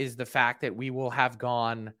resume is the fact that we will have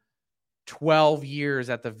gone 12 years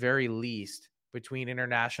at the very least between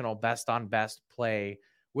international best on best play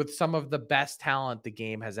with some of the best talent the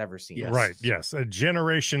game has ever seen. Yes. Right. Yes. A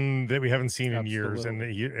generation that we haven't seen in years, and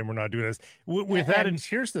we're not doing this. With that, and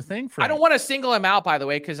here's the thing, Frank. I don't want to single him out, by the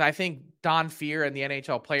way, because I think Don Fear and the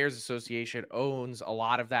NHL Players Association owns a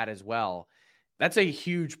lot of that as well. That's a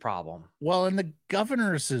huge problem. Well, and the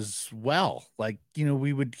governors as well. Like,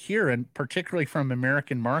 we would hear, and particularly from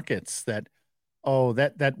American markets, that,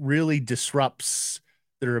 that really disrupts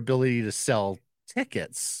their ability to sell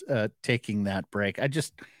tickets, taking that break.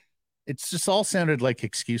 It's just all sounded like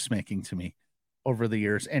excuse making to me over the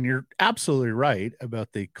years. And you're absolutely right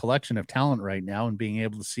about the collection of talent right now and being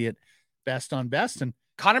able to see it best on best. And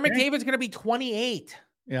Connor McDavid's going to be 28.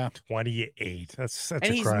 Yeah. 28. That's and a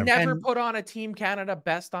he's crime. never put on a Team Canada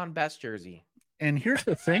best on best jersey. And here's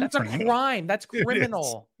the thing, that's Frank. A crime. That's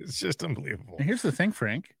criminal. It's just unbelievable. And here's the thing,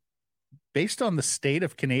 Frank. Based on the state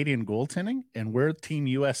of Canadian goaltending and where Team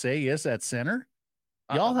USA is at center,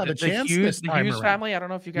 y'all have a chance this time Hughes around. family. I don't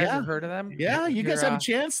know if you guys have heard of them. Yeah, you guys have a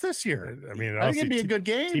chance this year. I mean, I think it'd be a good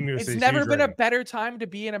game. It's never been a better time to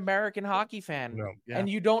be an American hockey fan. No. Yeah. And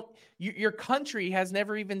your country has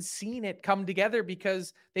never even seen it come together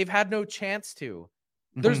because they've had no chance to.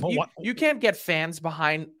 You can't get fans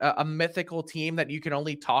behind a mythical team that you can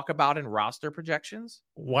only talk about in roster projections.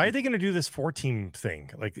 Why are they going to do this 4-team thing?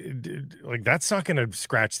 Like that's not going to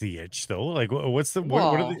scratch the itch, though. Like, what's the what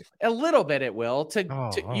are they? A little bit it will.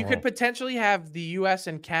 You could potentially have the U.S.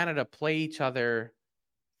 and Canada play each other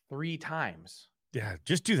 3 times. Yeah,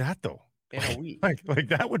 just do that though. In a week. Like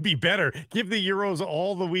that would be better. Give the Euros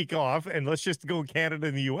all the week off, and let's just go Canada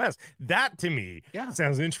and the U.S. That to me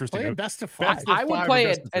sounds interesting. Play a best of 5. I would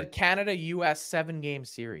play a Canada-U.S. 7-game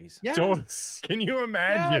series. Yeah. So, can you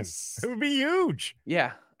imagine? Yes. It would be huge.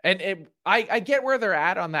 Yeah. And I get where they're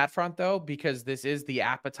at on that front, though, because this is the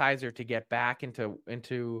appetizer to get back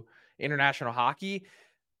into international hockey.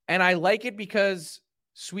 And I like it because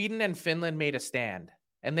Sweden and Finland made a stand.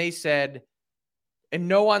 And they said, in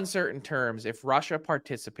no uncertain terms, if Russia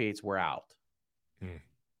participates, we're out.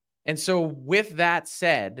 And so with that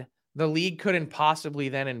said, the league couldn't possibly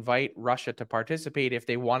then invite Russia to participate if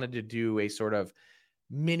they wanted to do a sort of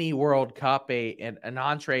mini World Cup, an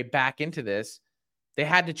entree back into this. They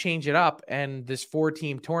had to change it up. And this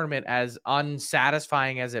 4-team tournament, as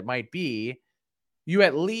unsatisfying as it might be, you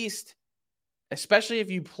at least, especially if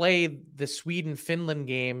you play the Sweden-Finland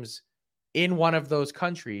games in one of those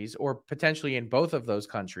countries or potentially in both of those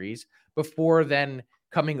countries before then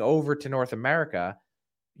coming over to North America,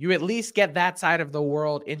 you at least get that side of the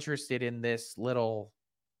world interested in this little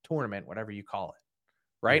tournament, whatever you call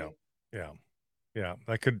it. Right? Yeah.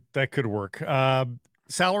 That could work.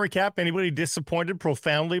 Salary cap, anybody disappointed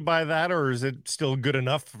profoundly by that, or is it still good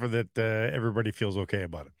enough for that everybody feels okay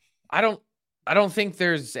about it? I don't think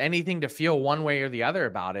there's anything to feel one way or the other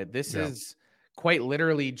about it. This is quite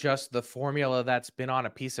literally just the formula that's been on a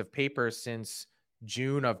piece of paper since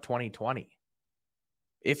June of 2020.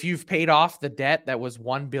 If you've paid off the debt that was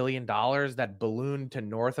 $1 billion that ballooned to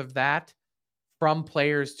north of that from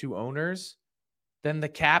players to owners, then the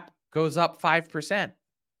cap goes up 5%.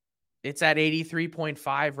 It's at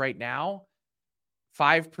 83.5 right now.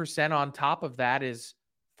 5% on top of that is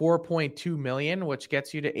 4.2 million, which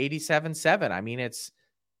gets you to 87.7. I mean, it's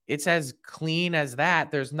as clean as that.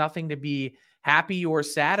 There's nothing to be happy or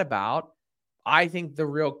sad about. I think the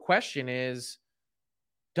real question is,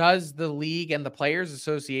 does the league and the Players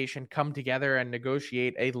Association come together and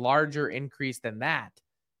negotiate a larger increase than that?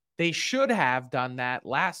 They should have done that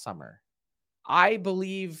last summer. I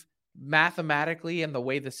believe mathematically and the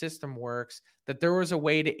way the system works that there was a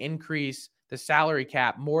way to increase the salary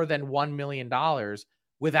cap more than $1 million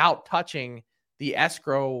without touching the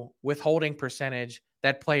escrow withholding percentage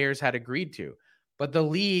that players had agreed to. But the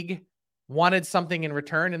league wanted something in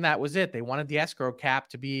return, and that was it. They wanted the escrow cap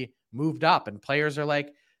to be moved up, and players are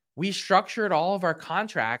like, we structured all of our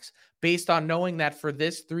contracts based on knowing that for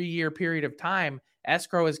this 3-year period of time,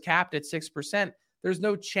 escrow is capped at 6%. There's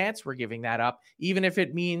no chance we're giving that up, even if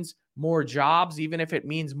it means more jobs, even if it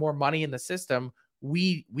means more money in the system.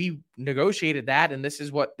 We negotiated that, and this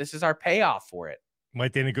is our payoff for it.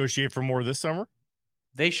 Might they negotiate for more this summer?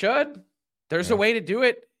 They should. There's a way to do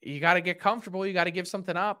it. You got to get comfortable. You got to give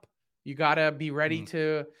something up. You got to be ready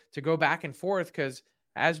to go back and forth, because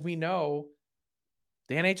as we know,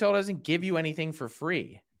 the NHL doesn't give you anything for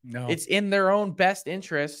free. No. It's in their own best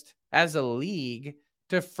interest as a league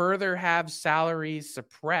to further have salaries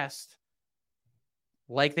suppressed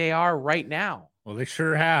like they are right now. Well, they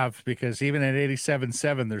sure have, because even at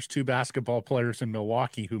 87.7, there's 2 basketball players in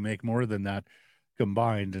Milwaukee who make more than that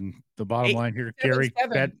combined. And the bottom line here, Gary,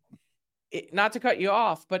 not to cut you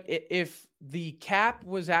off, but if the cap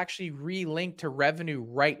was actually relinked to revenue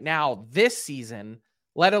right now this season,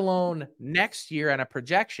 let alone next year and a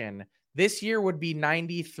projection, this year would be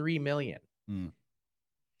 $93 million.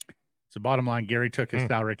 So bottom line, Gary took his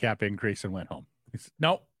salary cap increase and went home.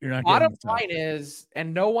 Nope, you're not. Bottom line is,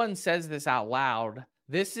 and no one says this out loud,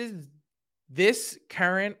 this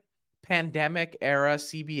current pandemic era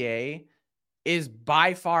CBA is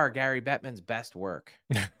by far Gary Bettman's best work.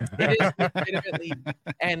 It is legitimately,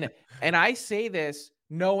 and I say this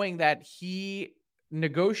knowing that he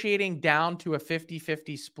negotiating down to a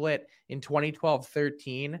 50-50 split in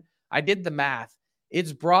 2012-13. I did the math.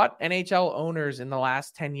 It's brought NHL owners in the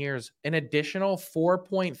last 10 years an additional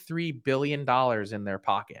 $4.3 billion in their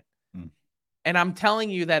pocket. And I'm telling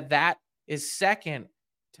you that is second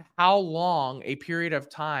to how long a period of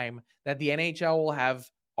time that the NHL will have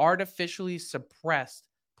artificially suppressed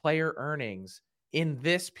player earnings in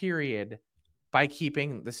this period by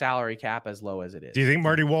keeping the salary cap as low as it is. Do you think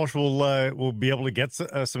Marty Walsh will be able to get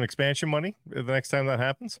some expansion money the next time that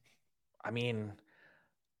happens? I mean,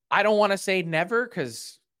 I don't want to say never,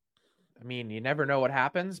 because, I mean, you never know what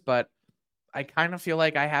happens, but I kind of feel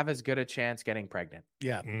like I have as good a chance getting pregnant.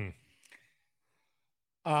 Yeah.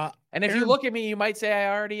 And if you look at me, you might say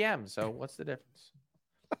I already am. So what's the difference?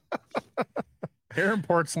 Aaron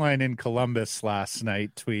Portzline in Columbus last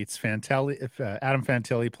night tweets, Adam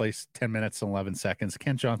Fantilli placed 10 minutes and 11 seconds.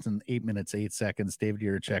 Kent Johnson, 8 minutes, 8 seconds. David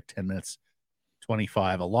Jiricek, 10 minutes,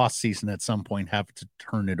 25. A lost season at some point, have to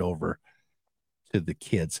turn it over to the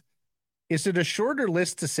kids. Is it a shorter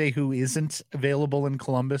list to say who isn't available in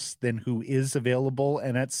Columbus than who is available?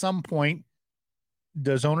 And at some point,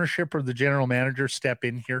 does ownership or the general manager step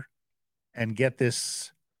in here and get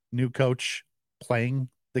this new coach playing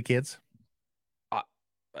the kids?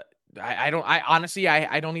 I honestly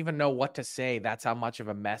don't even know what to say. That's how much of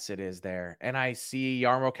a mess it is there. And I see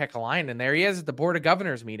Jarmo Kekalainen, and there he is at the Board of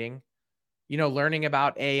Governors meeting, learning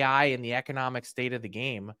about AI and the economic state of the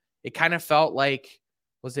game. It kind of felt like,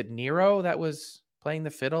 was it Nero that was playing the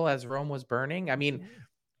fiddle as Rome was burning? I mean,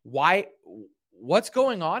 what's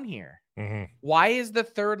going on here? Mm-hmm. Why is the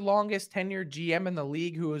third longest tenured GM in the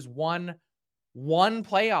league, who has won one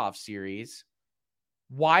playoff series,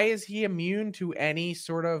 why is he immune to any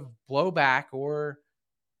sort of blowback or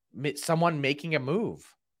someone making a move?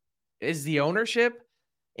 Is the ownership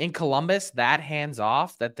in Columbus that hands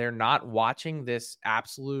off that they're not watching this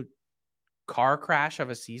absolute car crash of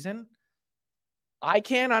a season? I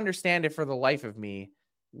can't understand it for the life of me,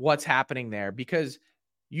 what's happening there, because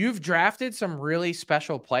you've drafted some really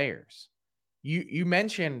special players. You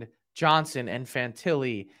mentioned Johnson and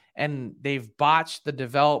Fantilli, and they've botched the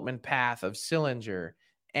development path of Sillinger.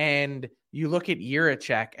 And you look at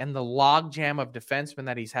Jiricek and the logjam of defensemen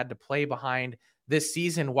that he's had to play behind this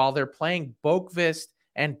season while they're playing Boqvist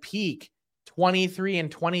and Peak 23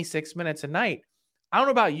 and 26 minutes a night. I don't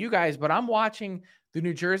know about you guys, but I'm watching the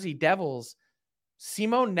New Jersey Devils.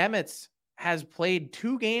 Simon Nemec has played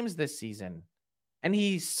 2 games this season, and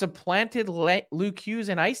he supplanted Luke Hughes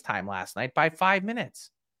in ice time last night by 5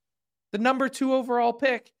 minutes. The number 2 overall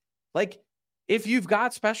pick. Like, if you've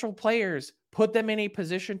got special players, put them in a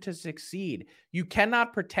position to succeed. You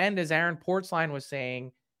cannot pretend, as Aaron Portzline was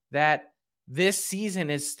saying, that this season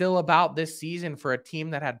is still about this season for a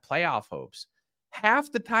team that had playoff hopes.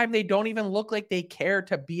 Half the time, they don't even look like they care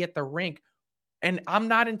to be at the rink. And I'm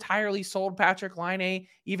not entirely sold Patrick Laine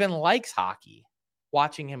even likes hockey,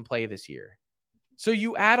 watching him play this year. So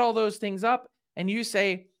you add all those things up and you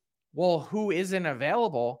say, well, who isn't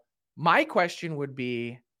available? My question would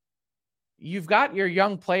be, you've got your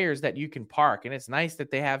young players that you can park, and it's nice that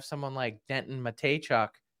they have someone like Denton Mateychuk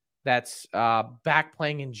that's back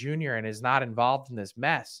playing in junior and is not involved in this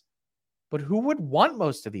mess. But who would want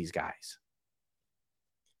most of these guys?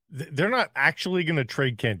 They're not actually going to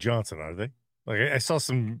trade Kent Johnson, are they? Like, I saw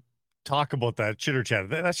some talk about that, chitter chatter.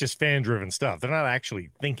 That's just fan-driven stuff. They're not actually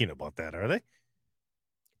thinking about that, are they?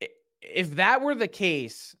 If that were the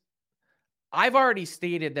case, I've already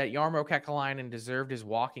stated that Jarmo Kekalainen deserved his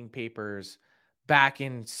walking papers back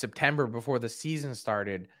in September before the season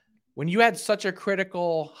started. When you had such a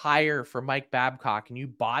critical hire for Mike Babcock and you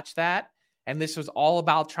botched that, and this was all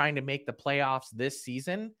about trying to make the playoffs this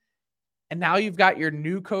season, and now you've got your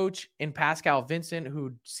new coach in Pascal Vincent,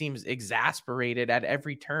 who seems exasperated at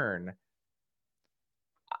every turn.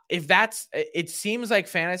 It seems like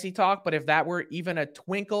fantasy talk, but if that were even a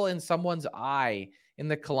twinkle in someone's eye in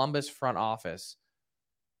the Columbus front office,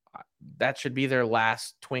 that should be their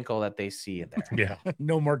last twinkle that they see in there. Yeah.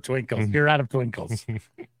 No more twinkles. You're out of twinkles.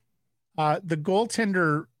 The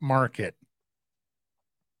goaltender market.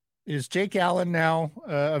 Is Jake Allen now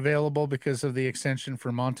available because of the extension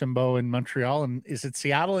for Montembeault in Montreal? And is it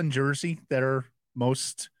Seattle and Jersey that are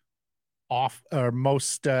most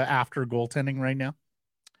after goaltending right now?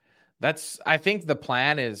 I think the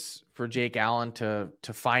plan is for Jake Allen to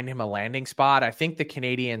find him a landing spot. I think the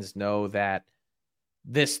Canadians know that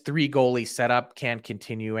this 3 goalie setup can't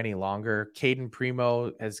continue any longer. Caden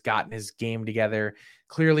Primo has gotten his game together.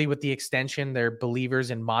 Clearly with the extension, they're believers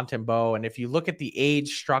in Montembeault. And if you look at the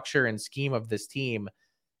age structure and scheme of this team,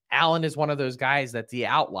 Allen is one of those guys that's the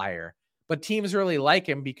outlier. But teams really like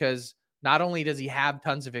him because not only does he have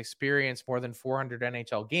tons of experience, more than 400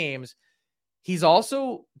 NHL games, he's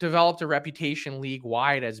also developed a reputation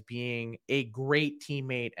league-wide as being a great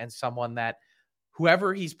teammate and someone that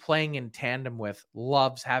whoever he's playing in tandem with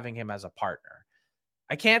loves having him as a partner.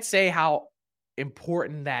 I can't say how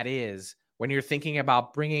important that is when you're thinking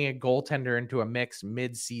about bringing a goaltender into a mix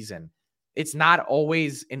mid-season. It's not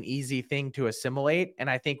always an easy thing to assimilate. And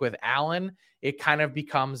I think with Allen, it kind of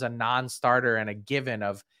becomes a non-starter and a given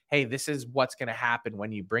of, hey, this is what's going to happen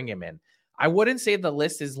when you bring him in. I wouldn't say the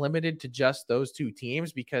list is limited to just those 2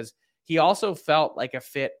 teams because he also felt like a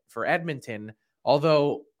fit for Edmonton,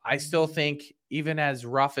 although I still think even as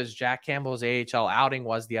rough as Jack Campbell's AHL outing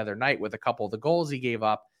was the other night with a couple of the goals he gave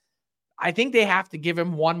up, I think they have to give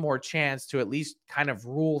him one more chance to at least kind of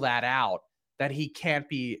rule that out, that he can't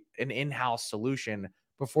be an in-house solution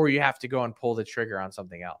before you have to go and pull the trigger on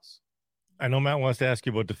something else. I know Matt wants to ask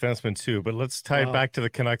you about defensemen too, but let's tie it back to the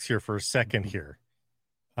Canucks here for a second here.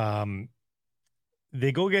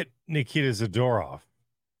 They go get Nikita Zadorov,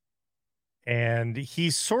 and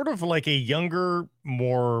he's sort of like a younger,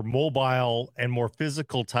 more mobile, and more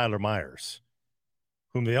physical Tyler Myers,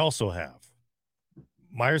 whom they also have.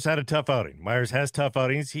 Myers had a tough outing. Myers has tough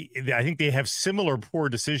outings. I think they have similar poor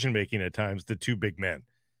decision-making at times, the 2 big men.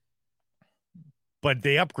 But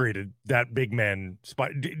they upgraded that big man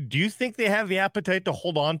spot. Do you think they have the appetite to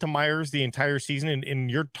hold on to Myers the entire season? In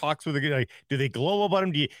your talks with the guy, do they glow about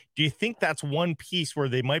him? Do you think that's one piece where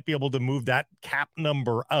they might be able to move that cap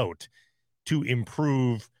number out to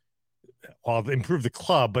improve the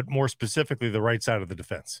club, but more specifically the right side of the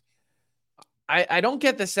defense? I don't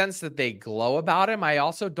get the sense that they glow about him. I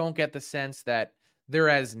also don't get the sense that they're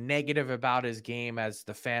as negative about his game as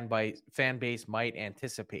the fan base might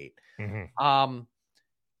anticipate. Mm-hmm.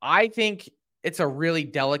 I think it's a really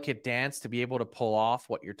delicate dance to be able to pull off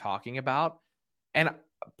what you're talking about. And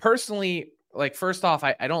personally, like, first off,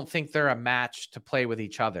 I don't think they're a match to play with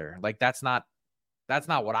each other. Like, that's not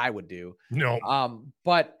what I would do. No.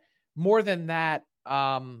 But more than that,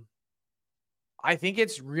 I think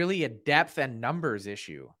it's really a depth and numbers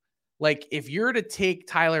issue. Like, if you're to take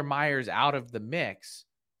Tyler Myers out of the mix,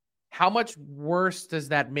 how much worse does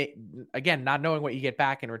that make? Again, not knowing what you get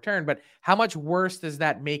back in return, but how much worse does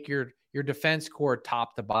that make your defense core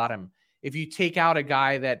top to bottom? If you take out a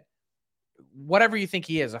guy that, whatever you think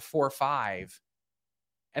he is, a 4-5,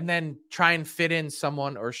 and then try and fit in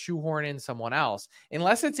someone or shoehorn in someone else,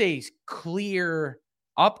 unless it's a clear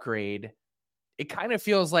upgrade, it kind of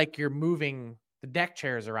feels like you're moving the deck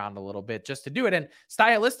chairs around a little bit just to do it. And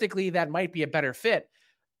stylistically, that might be a better fit.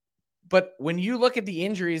 But when you look at the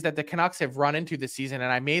injuries that the Canucks have run into this season,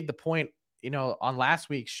 and I made the point, on last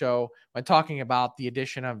week's show when talking about the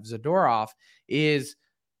addition of Zadorov, is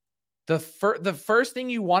the first thing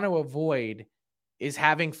you want to avoid is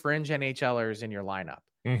having fringe NHLers in your lineup.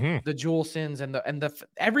 Mm-hmm. The Julesons and the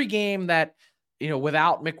every game that,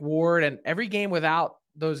 without McWard and every game without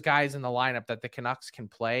those guys in the lineup that the Canucks can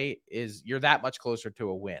play, is you're that much closer to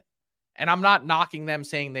a win. And I'm not knocking them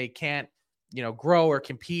saying they can't, grow or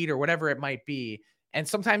compete or whatever it might be. And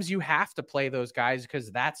sometimes you have to play those guys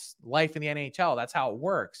because that's life in the NHL. That's how it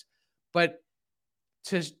works. But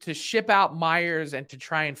to ship out Myers and to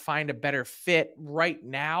try and find a better fit right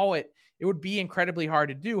now, it would be incredibly hard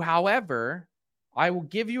to do. However, I will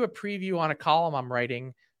give you a preview on a column I'm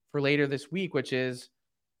writing for later this week, which is,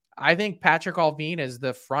 I think Patrick Allvin is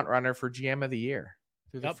the front runner for GM of the year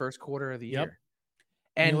through the first quarter of the year.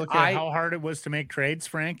 And look at how hard it was to make trades,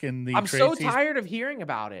 Frank. I'm so tired of hearing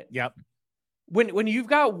about it. Yep. When you've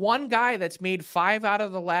got one guy that's made 5 out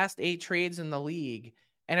of the last 8 trades in the league,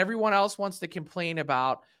 and everyone else wants to complain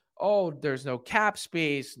about, oh, there's no cap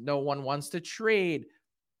space, no one wants to trade.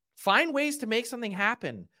 Find ways to make something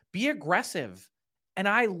happen. Be aggressive. And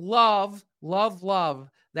I love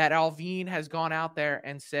that Allvin has gone out there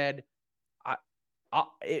and said,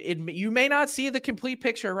 you may not see the complete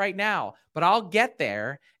picture right now, but I'll get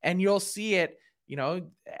there and you'll see it,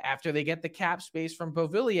 after they get the cap space from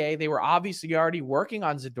Beauvillier, they were obviously already working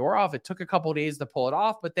on Zadorov. It took a couple of days to pull it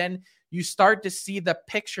off, but then you start to see the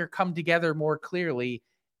picture come together more clearly.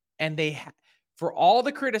 And for all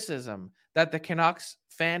the criticism that the Canucks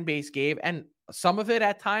fan base gave, and some of it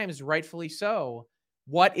at times rightfully so,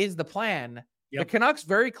 what is the plan? Yep. The Canucks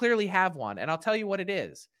very clearly have one, and I'll tell you what it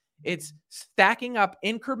is. It's stacking up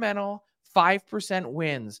incremental 5%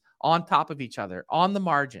 wins on top of each other on the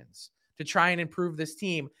margins to try and improve this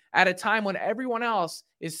team at a time when everyone else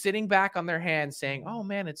is sitting back on their hands saying, oh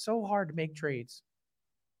man, it's so hard to make trades.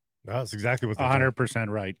 That's exactly what they're 100%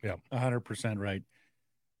 right. Yeah. 100% right.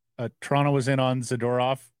 Toronto was in on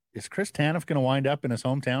Zadorov. Is Chris Tanev going to wind up in his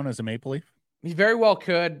hometown as a Maple Leaf? He very well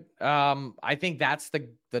could. I think that's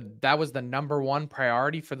that was the number one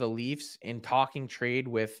priority for the Leafs in talking trade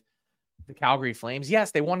with the Calgary Flames.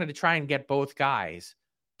 Yes, they wanted to try and get both guys,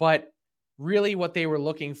 but really what they were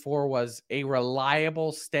looking for was a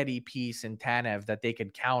reliable, steady piece in Tanev that they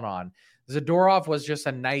could count on. Zadorov was just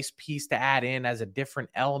a nice piece to add in as a different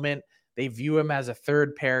element. They view him as a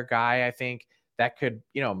third pair guy, I think, that could,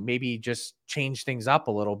 maybe just change things up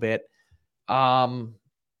a little bit.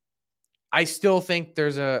 I still think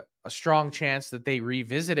there's a strong chance that they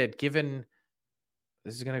revisit it, given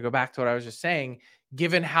this is going to go back to what I was just saying,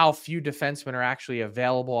 given how few defensemen are actually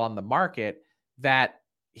available on the market, that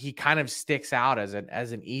he kind of sticks out as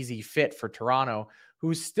an easy fit for Toronto,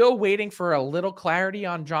 who's still waiting for a little clarity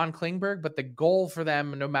on John Klingberg. But the goal for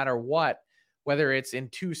them, no matter what, whether it's in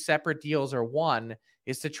two separate deals or one,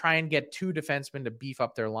 is to try and get two defensemen to beef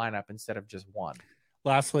up their lineup instead of just one.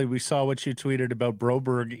 Lastly, we saw what you tweeted about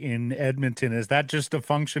Broberg in Edmonton. Is that just a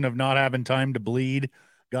function of not having time to bleed?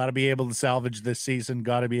 Got to be able to salvage this season,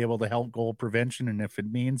 got to be able to help goal prevention. And if it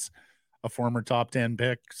means a former top 10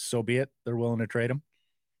 pick, so be it. They're willing to trade him.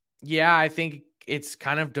 Yeah, I think it's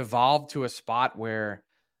kind of devolved to a spot where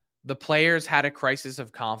the players had a crisis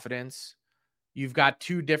of confidence. You've got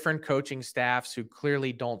two different coaching staffs who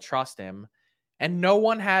clearly don't trust him. And no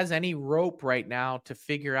one has any rope right now to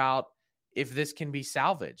figure out if this can be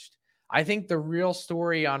salvaged. I think the real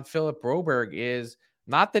story on Philip Broberg is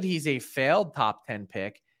not that he's a failed top 10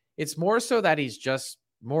 pick. It's more so that he's just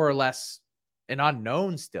more or less an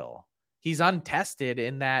unknown still. He's untested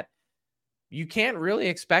in that you can't really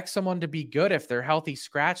expect someone to be good if they're healthy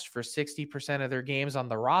scratched for 60% of their games on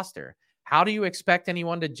the roster. How do you expect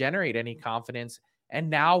anyone to generate any confidence? And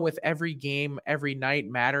now with every game, every night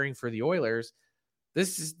mattering for the Oilers,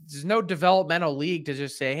 there's no developmental league to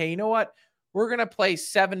just say, hey, you know what? We're going to play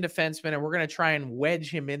 7 defensemen and we're going to try and wedge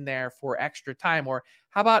him in there for extra time. Or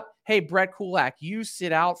how about, hey, Brett Kulak, you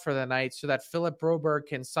sit out for the night so that Philip Broberg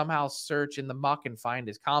can somehow search in the muck and find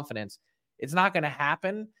his confidence. It's not going to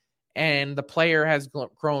happen. And the player has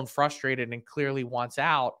grown frustrated and clearly wants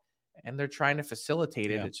out, and they're trying to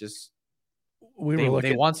facilitate it. Yeah. It's just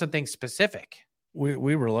they want something specific. We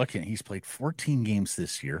were looking. He's played 14 games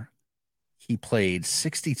this year. He played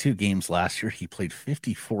 62 games last year. He played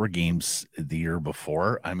 54 games the year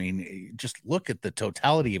before. I mean, just look at the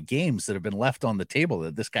totality of games that have been left on the table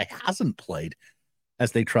that this guy hasn't played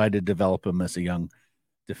as they tried to develop him as a young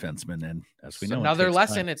defenseman. And as we know, another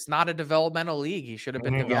lesson, it's not a developmental league. He should have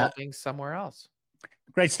been developing somewhere else.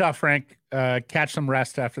 Great stuff, Frank. Catch some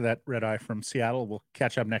rest after that red eye from Seattle. We'll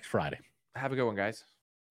catch up next Friday. Have a good one, guys.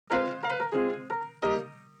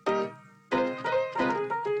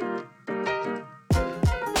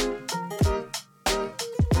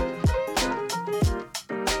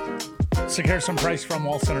 Secure some price from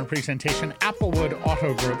Wall Center presentation. Applewood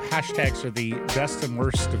Auto Group. Hashtags are the best and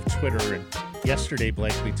worst of Twitter. And yesterday,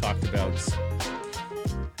 Blake, we talked about,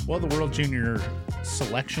 the World Junior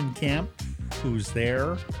Selection Camp, who's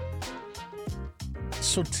there.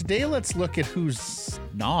 So today, let's look at who's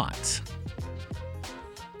not.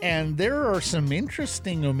 And there are some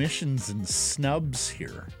interesting omissions and snubs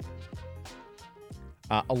here.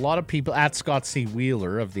 A lot of people, at Scott C.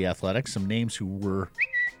 Wheeler of The Athletic, some names who were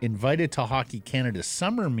invited to Hockey Canada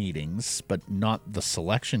summer meetings, but not the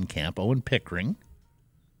selection camp. Owen Pickering.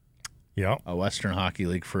 Yeah. A Western Hockey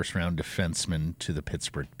League first-round defenseman to the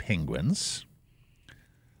Pittsburgh Penguins.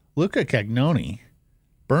 Luca Cagnoni,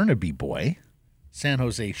 Burnaby boy, San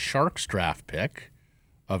Jose Sharks draft pick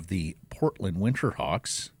of the Portland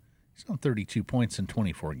Winterhawks. He's on 32 points in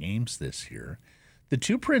 24 games this year. The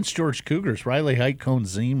two Prince George Cougars, Riley Heidt, Cone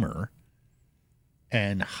Zemer,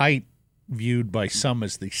 and Heidt viewed by some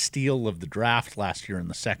as the steal of the draft last year in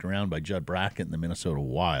the second round by Judd Brackett and the Minnesota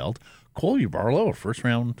Wild. Colby Barlow, a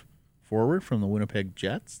first-round forward from the Winnipeg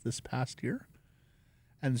Jets this past year.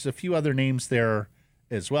 And there's a few other names there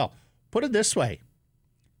as well. Put it this way.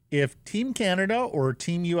 if Team Canada or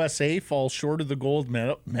Team USA falls short of the gold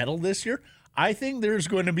medal this year, I think there's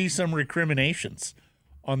going to be some recriminations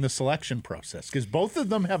on the selection process because both of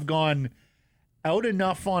them have gone out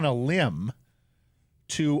enough on a limb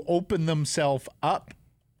to open themselves up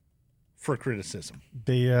for criticism.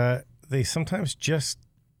 They sometimes just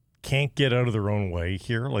can't get out of their own way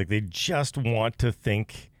here. Like they just want to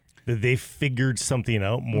think that they figured something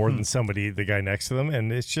out more than the guy next to them,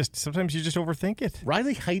 and it's just sometimes you just overthink it.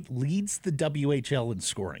 Riley Heidt leads the WHL in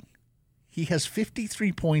scoring. He has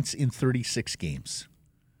 53 points in 36 games.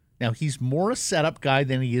 Now, he's more a setup guy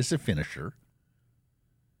than he is a finisher,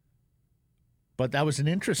 but that was an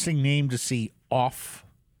interesting name to see off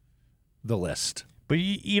the list. But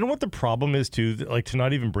you know what the problem is, too? Like, to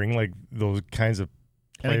not even bring, like, those kinds of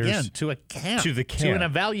players. And again, to a camp. To the camp. To an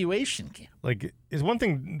evaluation camp. Like, it's one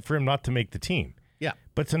thing for him not to make the team. Yeah.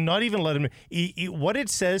 But to not even let him... what it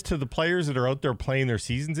says to the players that are out there playing their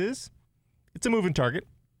seasons is, it's a moving target.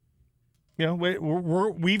 You know,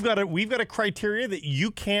 we've got a criteria that you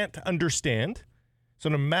can't understand. So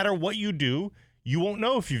no matter what you do, you won't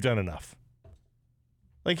know if you've done enough.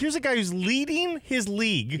 Like, here's a guy who's leading his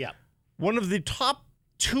league. Yeah. One of the top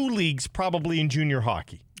 2 leagues probably in junior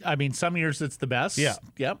hockey. I mean, some years it's the best. Yeah.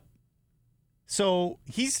 Yep. So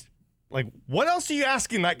he's like, what else are you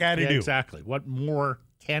asking that guy to do? Exactly. What more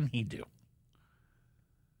can he do?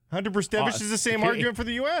 Hunter Brstevich is the same argument for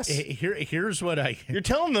the U.S. Here's what You're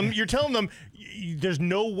telling them there's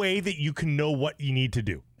no way that you can know what you need to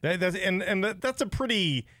do. That's a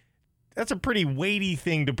pretty weighty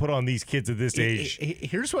thing to put on these kids at this age.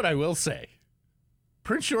 Here's what I will say.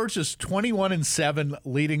 Prince George is 21-7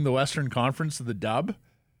 leading the Western Conference of the Dub,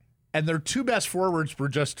 and their 2 best forwards were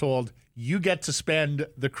just told, you get to spend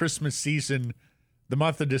the Christmas season, the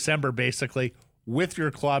month of December, basically, with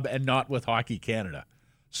your club and not with Hockey Canada.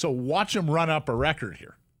 So watch them run up a record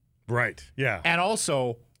here. Right, yeah. And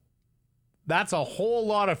also, that's a whole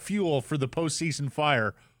lot of fuel for the postseason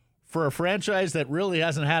fire for a franchise that really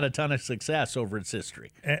hasn't had a ton of success over its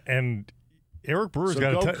history. And Eric Brewer's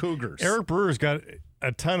Cougars. Eric Brewer's got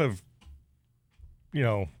a ton of,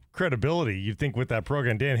 credibility, you'd think, with that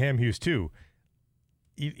program. Dan Hamhuis, too.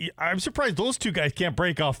 I'm surprised those 2 guys can't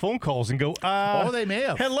break off phone calls and go, they may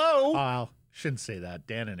have. Hello. Shouldn't say that.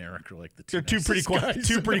 Dan and Eric are like the They're two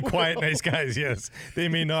pretty quiet, nice guys. Yes, they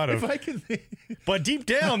may not have. If I can, but deep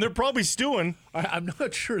down, they're probably stewing. I'm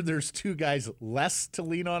not sure there's 2 guys less to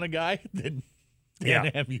lean on a guy than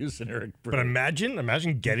Dan Hamhuis and Eric Brewer. But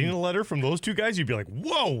imagine getting a letter from those 2 guys. You'd be like,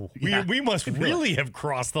 whoa, we must really have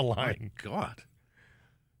crossed the line. My God,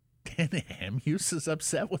 Dan Hamhuis is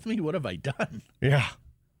upset with me. What have I done? Yeah,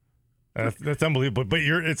 that's unbelievable. But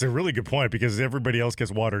it's a really good point because everybody else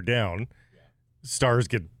gets watered down. Stars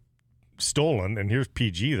get stolen, and here's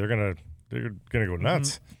PG. They're gonna go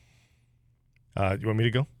nuts. You want me to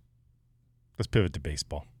go? Let's pivot to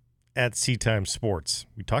baseball. At Sea-Time Sports,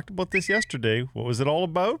 we talked about this yesterday. What was it all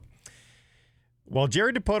about? While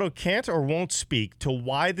Jerry DiPoto can't or won't speak to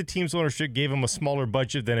why the team's ownership gave him a smaller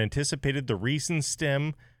budget than anticipated, the reasons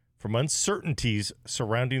stem from uncertainties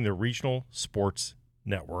surrounding the regional sports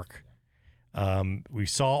network. We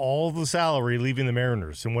saw all the salary leaving the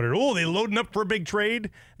Mariners and wondered, they loading up for a big trade?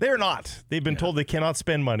 They're not. They've been told they cannot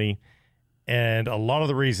spend money, and a lot of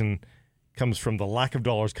the reason comes from the lack of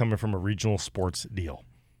dollars coming from a regional sports deal.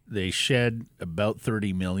 They shed about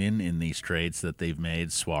 $30 million in these trades that they've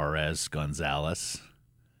made, Suarez, Gonzalez.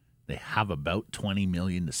 They have about $20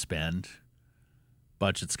 million to spend.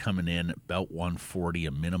 Budget's coming in about $140,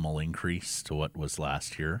 a minimal increase to what was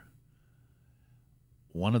last year.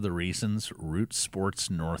 One of the reasons Root Sports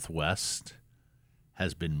Northwest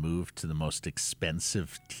has been moved to the most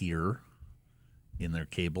expensive tier in their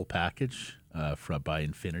cable package by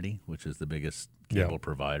Infinity, which is the biggest cable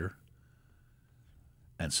provider.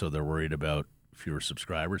 And so they're worried about fewer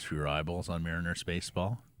subscribers, fewer eyeballs on Mariners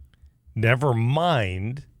baseball. Never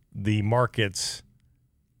mind the markets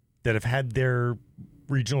that have had their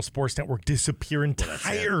regional sports network disappear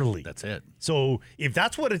entirely. That's it. So if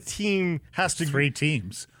that's what a team has to... 3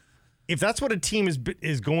 teams. If that's what a team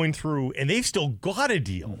is going through and they've still got a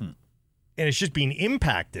deal and it's just being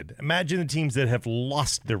impacted, imagine the teams that have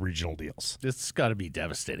lost their regional deals. It's got to be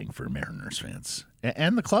devastating for Mariners fans.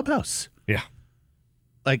 And the clubhouse. Yeah.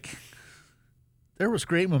 Like, there was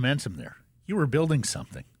great momentum there. You were building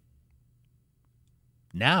something.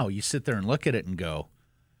 Now you sit there and look at it and go,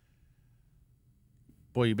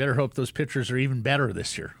 boy, you better hope those pitchers are even better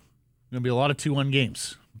this year. Going to be a lot of 2-1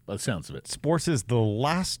 games, by the sounds of it. Sports is the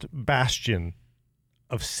last bastion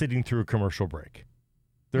of sitting through a commercial break.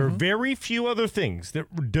 There are very few other things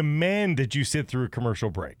that demand that you sit through a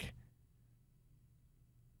commercial break.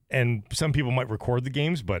 And some people might record the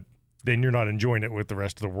games, but then you're not enjoying it with the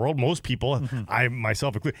rest of the world. Most people, I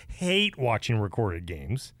myself included, hate watching recorded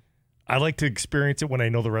games. I like to experience it when I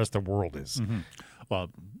know the rest of the world is. Well,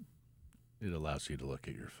 it allows you to look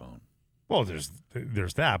at your phone. Well, there's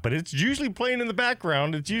that, but it's usually playing in the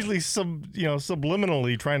background. It's usually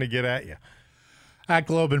subliminally trying to get at you. At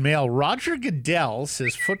Globe and Mail, Roger Goodell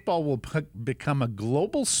says football will become a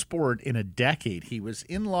global sport in a decade. He was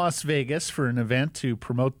in Las Vegas for an event to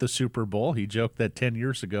promote the Super Bowl. He joked that 10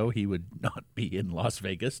 years ago he would not be in Las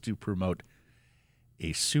Vegas to promote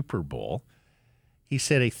a Super Bowl. He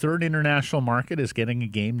said a third international market is getting a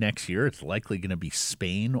game next year. It's likely going to be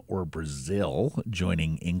Spain or Brazil,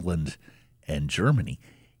 joining England and Germany.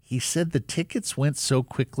 He said the tickets went so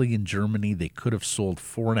quickly in Germany they could have sold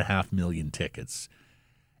 4.5 million tickets.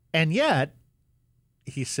 And yet,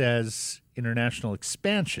 he says international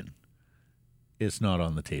expansion is not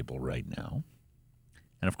on the table right now.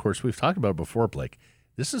 And of course, we've talked about it before, Blake.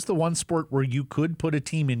 This is the one sport where you could put a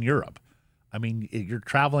team in Europe. I mean, you're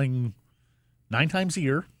traveling 9 times a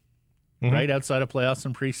year, right, outside of playoffs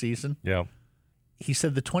and preseason. Yeah. He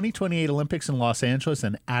said the 2028 Olympics in Los Angeles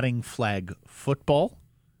and adding flag football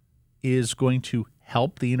is going to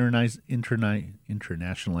help the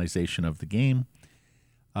internationalization of the game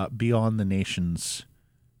beyond the nation's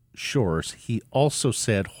shores. He also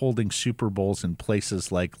said holding Super Bowls in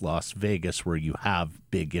places like Las Vegas, where you have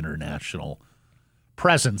big international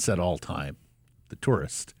presence at all time, the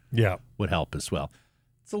tourist, would help as well.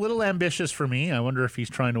 It's a little ambitious for me. I wonder if he's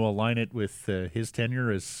trying to align it with his tenure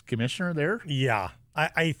as commissioner there. Yeah.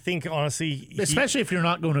 I think, honestly... Especially if you're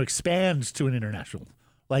not going to expand to an international.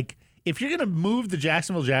 Like, if you're going to move the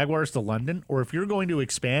Jacksonville Jaguars to London, or if you're going to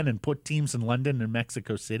expand and put teams in London and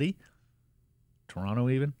Mexico City, Toronto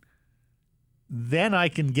even, then I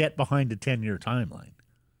can get behind a 10-year timeline.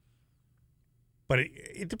 But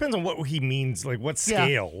it depends on what he means, like what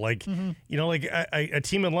scale. Like, like a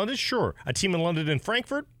team in London, sure. A team in London and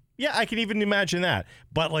Frankfurt, yeah, I can even imagine that.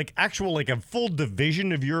 But like actual, like a full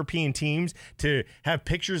division of European teams to have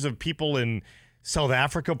pictures of people in South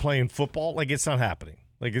Africa playing football, like it's not happening.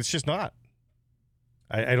 Like it's just not.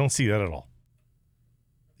 I don't see that at all.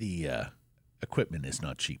 The equipment is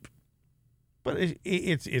not cheap. But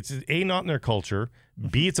it's A, not in their culture.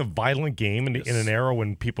 B, it's a violent game in an era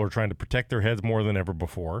when people are trying to protect their heads more than ever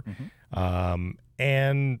before.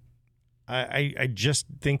 And I just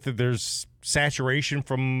think that there's saturation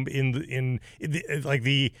from the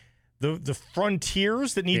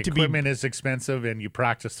frontiers that need to be. Equipment is expensive, and you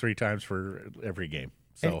practice 3 times for every game.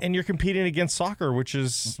 So and you're competing against soccer, which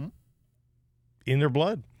is in their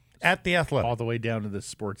blood. At the Athletic, all the way down to the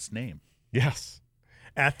sport's name. Yes,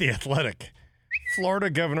 at the Athletic. Florida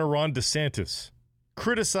Governor Ron DeSantis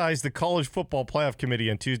criticized the College Football Playoff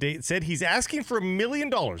Committee on Tuesday. It said he's asking for $1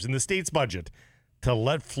 million in the state's budget to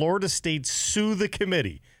let Florida State sue the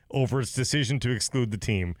committee over its decision to exclude the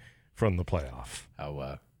team from the playoff.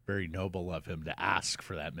 How very noble of him to ask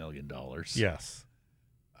for that $1 million. Yes.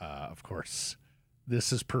 Of course,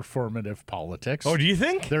 this is performative politics. Oh, do you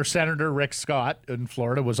think? Their Senator Rick Scott in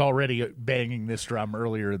Florida was already banging this drum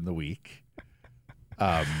earlier in the week.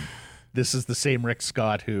 This is the same Rick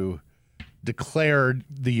Scott who declared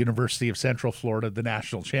the University of Central Florida the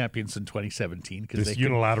national champions in 2017 because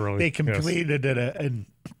they completed an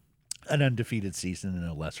undefeated season in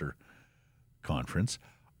a lesser conference.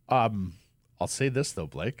 I'll say this though,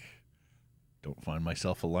 Blake, don't find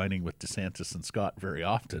myself aligning with DeSantis and Scott very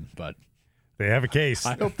often, but they have a case.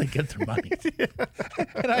 I hope they get their money,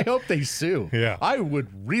 and I hope they sue. Yeah, I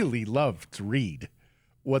would really love to read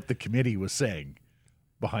what the committee was saying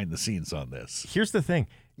behind the scenes on this. Here's the thing.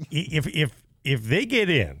 If they get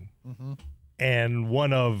in and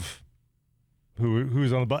one of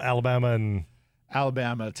who's on the Alabama,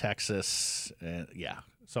 Texas,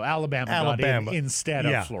 so Alabama got in instead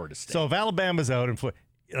of Florida State. So if Alabama's out and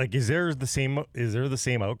like is there the same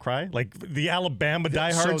outcry? Like the Alabama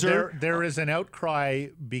diehards there is an outcry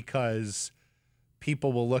because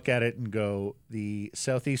people will look at it and go, the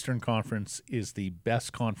Southeastern Conference is the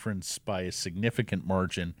best conference by a significant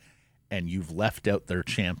margin, and you've left out their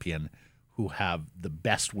champion who have the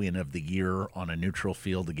best win of the year on a neutral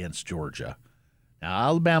field against Georgia. Now,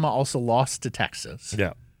 Alabama also lost to Texas.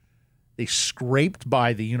 Yeah. They scraped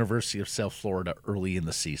by the University of South Florida early in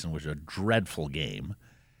the season, which was a dreadful game,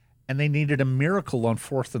 and they needed a miracle on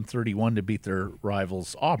 4th and 31 to beat their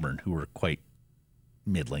rivals Auburn, who were quite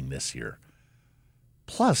middling this year.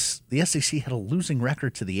 Plus, the SEC had a losing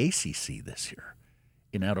record to the ACC this year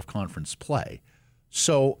in out-of-conference play.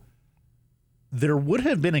 So there would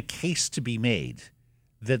have been a case to be made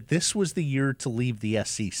that this was the year to leave the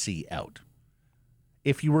SEC out.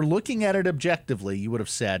 If you were looking at it objectively, you would have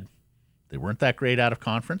said they weren't that great out of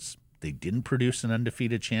conference. They didn't produce an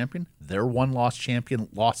undefeated champion. Their one-loss champion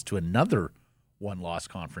lost to another one-loss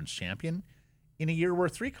conference champion in a year where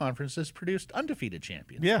 3 conferences produced undefeated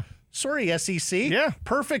champions. Yeah. Sorry, SEC. Yeah.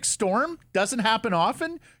 Perfect storm. Doesn't happen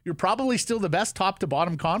often. You're probably still the best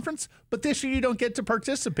top-to-bottom conference, but this year you don't get to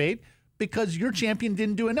participate because your champion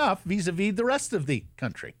didn't do enough vis-a-vis the rest of the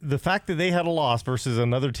country. The fact that they had a loss versus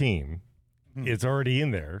another team, it's already in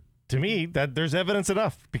there. To me, that there's evidence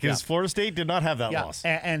enough because Florida State did not have that loss.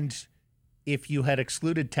 And if you had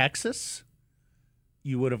excluded Texas,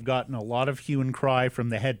 you would have gotten a lot of hue and cry from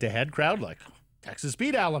the head-to-head crowd, like, Texas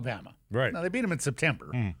beat Alabama. Right. Now, they beat them in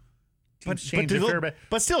September. But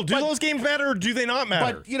still, do those games matter or do they not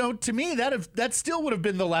matter? But, to me, that still would have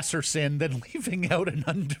been the lesser sin than leaving out an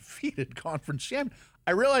undefeated conference champion.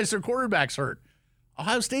 I realize their quarterback's hurt.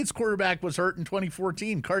 Ohio State's quarterback was hurt in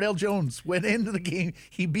 2014. Cardale Jones went into the game.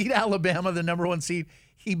 He beat Alabama, the number 1 seed.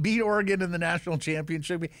 He beat Oregon in the national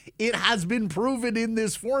championship. It has been proven in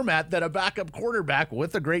this format that a backup quarterback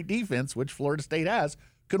with a great defense, which Florida State has,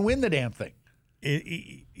 can win the damn thing.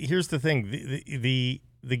 Here's the thing: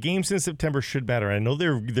 the games in September should matter. I know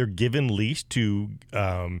they're given leash to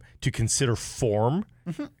consider form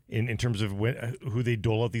in terms of who they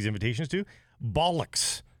dole out these invitations to.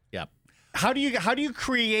 Bollocks. Yeah. How do you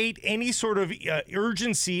create any sort of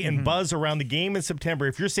urgency and buzz around the game in September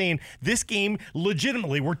if you're saying this game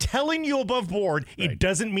legitimately, we're telling you above board, it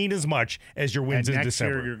doesn't mean as much as your wins in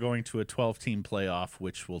December. Next year you're going to a 12-team playoff,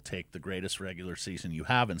 which will take the greatest regular season you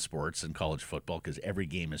have in sports and college football because every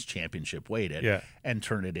game is championship weighted, and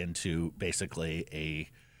turn it into basically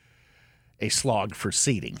a slog for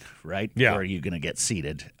seeding, right? Yeah. Where are you going to get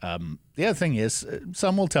seeded? The other thing is,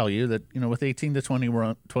 some will tell you that, with 18 to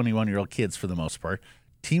 21-year-old kids, for the most part,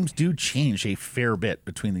 teams do change a fair bit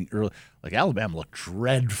between the early. Like Alabama looked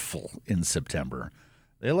dreadful in September.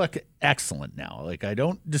 They look excellent now. Like, I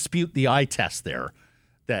don't dispute the eye test there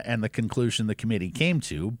and the conclusion the committee came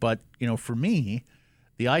to. But, for me,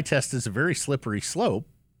 the eye test is a very slippery slope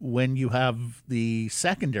when you have the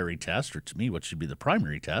secondary test, or to me, what should be the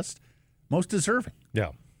primary test, most deserving.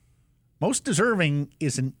 Yeah. Most deserving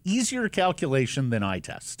is an easier calculation than eye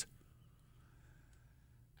test.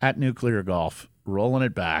 At Nuclear Golf, rolling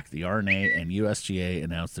it back, the RNA and USGA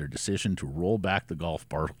announced their decision to roll back the golf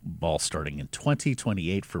ball starting in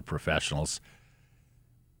 2028 for professionals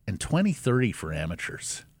and 2030 for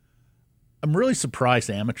amateurs. I'm really surprised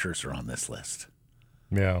amateurs are on this list.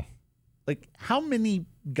 Yeah. Like, how many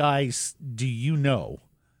guys do you know,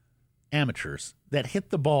 amateurs, that hit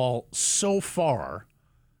the ball so far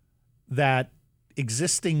that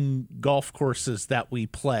existing golf courses that we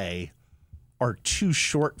play are too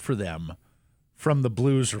short for them from the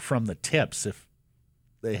blues or from the tips if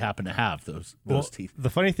they happen to have those teeth? The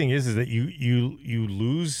funny thing is that you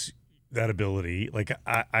lose that ability. Like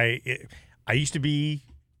I used to be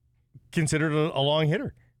considered a long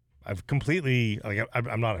hitter. I've completely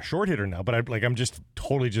I'm not a short hitter now, but I'm just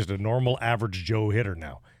totally just a normal average Joe hitter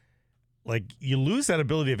now. Like, you lose that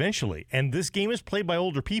ability eventually, and this game is played by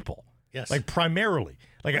older people. Yes. Like, primarily.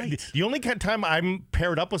 Like, Right. the only time I'm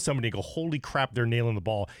paired up with somebody and go, holy crap, they're nailing the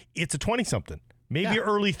ball, it's a 20-something. Maybe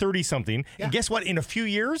early 30-something. Yeah. And guess what? In a few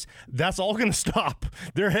years, that's all going to stop.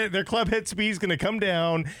 Their club head speed is going to come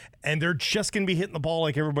down, and they're just going to be hitting the ball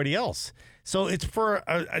like everybody else. So it's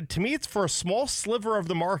to me, it's for a small sliver of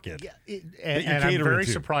the market. Yeah, and I'm very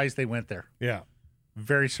surprised they went there. Yeah.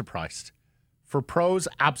 Very surprised. For pros,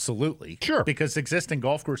 absolutely. Sure. Because existing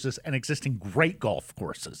golf courses and existing great golf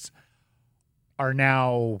courses are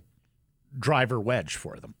now driver wedge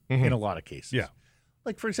for them in a lot of cases. Yeah.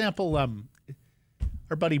 Like, for example,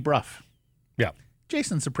 our buddy Brough. Yeah.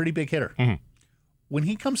 Jason's a pretty big hitter. When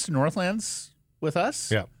he comes to Northlands with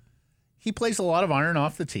us, he plays a lot of iron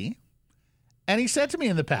off the tee. And he said to me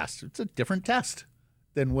in the past, it's a different test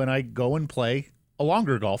than when I go and play a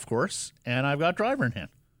longer golf course and I've got driver in hand.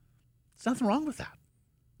 There's nothing wrong with that.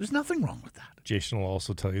 There's nothing wrong with that. Jason will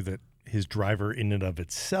also tell you that his driver in and of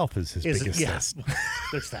itself is his biggest test.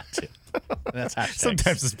 There's that too. That's hashtags.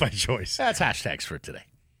 Sometimes it's by choice. That's hashtags for today.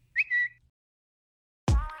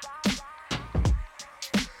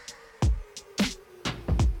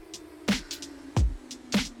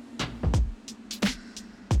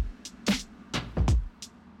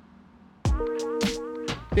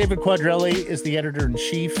 David Quadrelli is the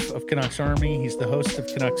editor-in-chief of Canucks Army. He's the host of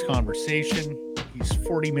Canucks Conversation. He's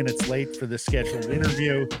 40 minutes late for this scheduled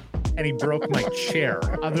interview, and he broke my chair.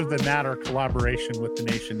 Other than that, our collaboration with the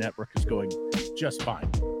Nation Network is going just fine.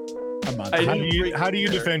 A month. How do you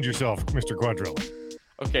defend yourself, Mr. Quadrelli?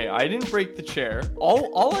 Okay, I didn't break the chair.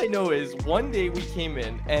 All I know is one day we came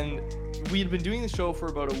in and we had been doing the show for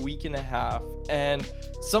about a week and a half, and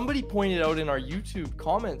somebody pointed out in our YouTube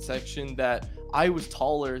comment section that I was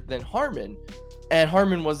taller than Harmon, and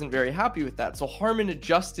Harmon wasn't very happy with that. So Harmon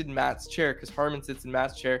adjusted Matt's chair, because Harmon sits in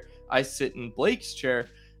Matt's chair, I sit in Blake's chair,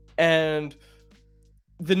 and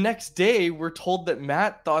the next day we're told that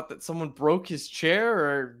Matt thought that someone broke his chair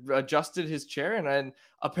or adjusted his chair, and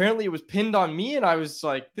apparently it was pinned on me, and I was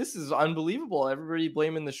like, this is unbelievable. Everybody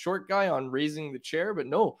blaming the short guy on raising the chair, but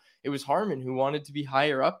no, it was Harmon who wanted to be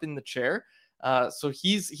higher up in the chair. So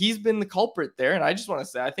he's been the culprit there. And I just want to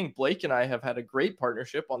say, I think Blake and I have had a great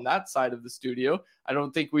partnership on that side of the studio. I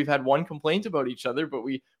don't think we've had one complaint about each other, but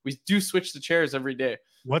we do switch the chairs every day.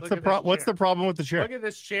 What's the problem with the chair? Look at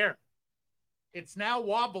this chair. It's now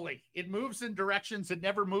wobbly. It moves in directions it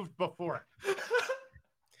never moved before.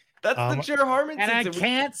 That's the chair Harmon and I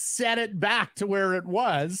can't set it back to where it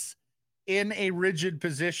was in a rigid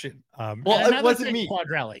position. Well, it wasn't me.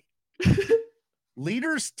 Quadrelli.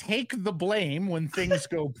 Leaders take the blame when things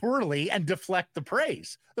go poorly and deflect the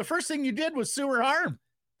praise. The first thing you did was sewer harm.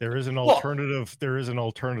 There is an alternative. There is an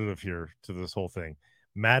alternative here to this whole thing.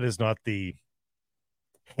 Matt is not the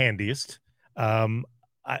handiest.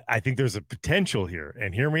 I think there's a potential here,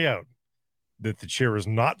 and hear me out, that the chair is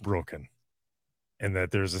not broken and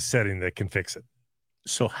that there's a setting that can fix it.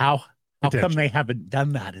 So how come they haven't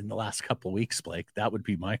done that in the last couple of weeks, Blake? That would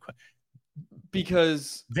be my question.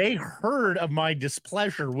 Because they heard of my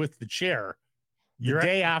displeasure with the chair the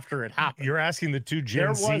day after it happened. You're asking the two Gen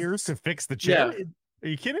Zers to fix the chair? Yeah. Are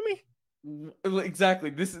you kidding me?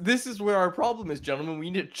 Exactly. This is where our problem is, gentlemen.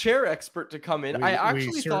 We need a chair expert to come in. I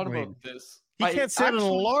actually thought about this. He can't set an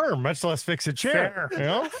alarm, much less fix a chair. Fair. You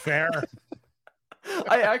know? Fair.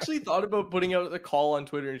 I actually thought about putting out a call on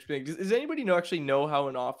Twitter and just being, does anybody know how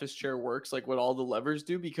an office chair works, like what all the levers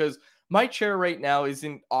do? Because my chair right now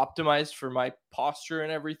isn't optimized for my posture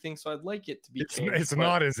and everything, so I'd like it to be changed. It's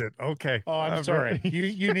not, is it? Okay. Oh, I'm sorry.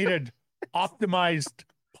 You needed optimized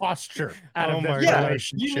posture out of that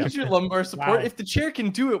relationship. You need your lumbar support. Wow. If the chair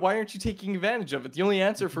can do it, why aren't you taking advantage of it? The only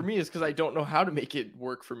answer for me is because I don't know how to make it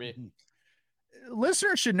work for me.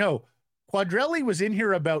 Listeners should know, Quadrelli was in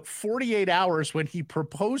here about 48 hours when he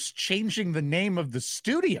proposed changing the name of the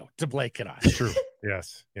studio to Blake and I. True.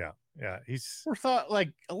 Yes. Yeah. Yeah. We're thought like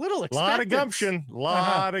a little acceptance.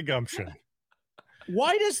 Lot of gumption.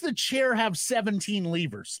 Why does the chair have 17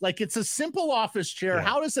 levers? Like, it's a simple office chair. Yeah.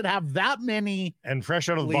 How does it have that many? And fresh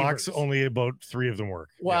out of the box, only about 3 of them work.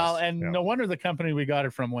 Well, no wonder the company we got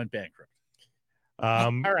it from went bankrupt.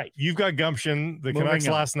 All right. You've got gumption. The Canucks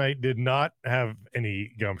last night did not have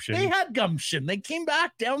any gumption. They had gumption. They came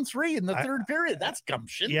back down 3 in the third period. That's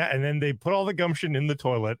gumption. Yeah, and then they put all the gumption in the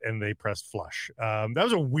toilet and they pressed flush. That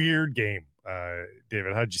was a weird game.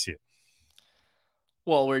 David, how'd you see it?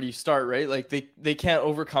 Well, where do you start, right? Like they can't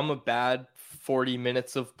overcome a bad 40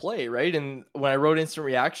 minutes of play, right? And when I wrote instant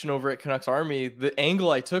reaction over at Canucks Army, the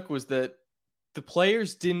angle I took was that the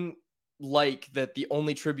players didn't like that the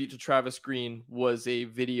only tribute to Travis Green was a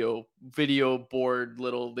video board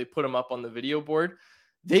they put him up on the video board.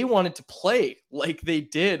 They wanted to play like they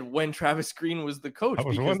did when Travis Green was the coach. I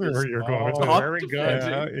was wondering where you're going. Very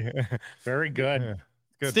good. Very good. Yeah.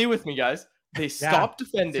 Good. Stay with me, guys. They stopped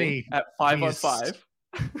defending at 5-on-5.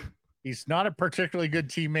 He's not a particularly good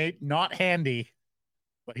teammate, not handy,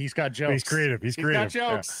 but he's got jokes. He's creative. He's creative.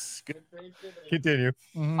 Got jokes. Yeah. Good. Continue.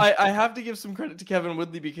 Mm-hmm. I have to give some credit to Kevin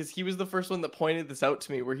Woodley because he was the first one that pointed this out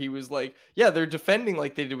to me, where he was like, yeah, they're defending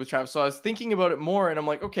like they did with Travis. So I was thinking about it more, and I'm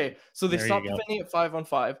like, okay, so they stopped defending at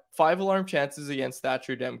 5-on-5, 5 alarm chances against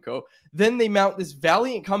Thatcher Demko. Then they mount this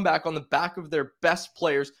valiant comeback on the back of their best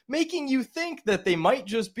players, making you think that they might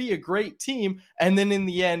just be a great team. And then in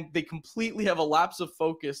the end, they completely have a lapse of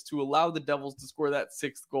focus to allow the Devils to score that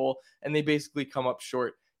 6th goal, and they basically come up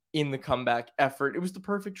short in the comeback effort. It was the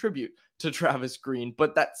perfect tribute to Travis Green.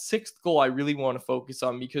 But that 6th goal I really want to focus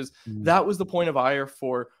on, because that was the point of ire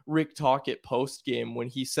for Rick Tocchet post game, when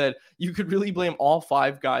he said you could really blame all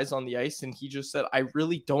 5 guys on the ice. And he just said, I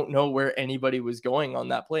really don't know where anybody was going on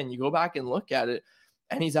that play. And you go back and look at it,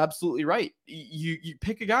 and he's absolutely right. You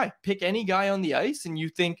pick any guy on the ice, and you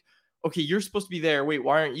think, okay, you're supposed to be there. Wait,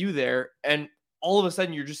 why aren't you there? And all of a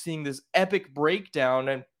sudden you're just seeing this epic breakdown.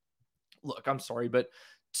 And look, I'm sorry, but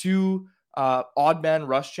 2 odd man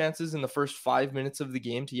rush chances in the first 5 minutes of the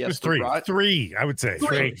game to Jesper Bratt. 3, I would say.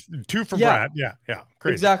 2 for Bratt. Yeah.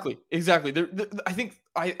 Crazy. Exactly. I think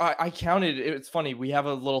I counted. It's funny. We have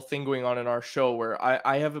a little thing going on in our show where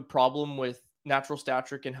I have a problem with Natural Stat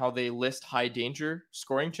Trick and how they list high danger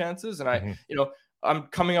scoring chances. And I'm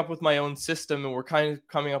coming up with my own system, and we're kind of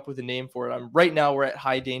coming up with a name for it. Right now we're at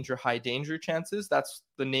high danger chances. That's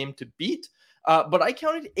the name to beat. But I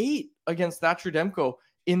counted 8 against Thatcher Demko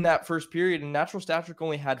in that first period, and Natural Stat Trick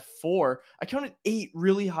only had 4. I counted 8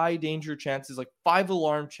 really high danger chances, like 5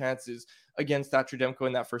 alarm chances against Thatcher Demko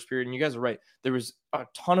in that first period. And you guys are right. There was a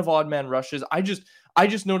ton of odd man rushes. I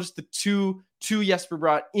just noticed the two Jesper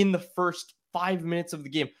Bratt in the first 5 minutes of the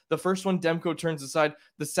game. The first one, Demko turns aside.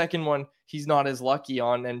 The second one, he's not as lucky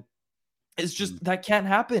on. And it's just, that can't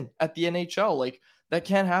happen at the NHL. Like, that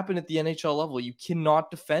can't happen at the NHL level. You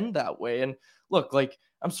cannot defend that way. And look, like,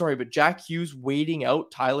 I'm sorry, but Jack Hughes waiting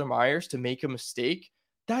out Tyler Myers to make a mistake,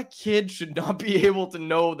 that kid should not be able to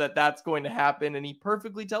know that that's going to happen. And he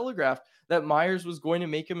perfectly telegraphed that Myers was going to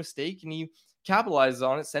make a mistake, and he capitalizes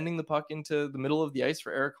on it, sending the puck into the middle of the ice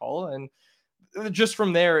for Eric Hall. And just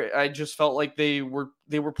from there, I just felt like they were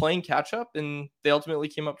playing catch up, and they ultimately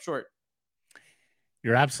came up short.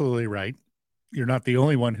 You're absolutely right. You're not the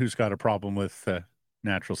only one who's got a problem with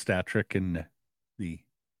Natural Stat Trick and the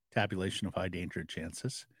tabulation of high danger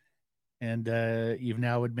chances. And you've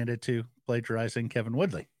now admitted to plagiarizing Kevin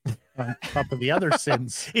Woodley on top of the other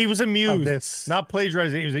sins. He was a muse, not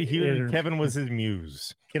plagiarizing. Kevin was his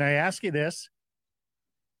muse. Can I ask you this?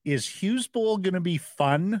 Is Hughes Bowl going to be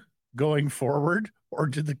fun going forward, or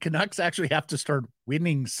do the Canucks actually have to start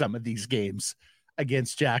winning some of these games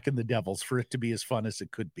against Jack and the Devils for it to be as fun as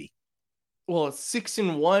it could be? Well, it's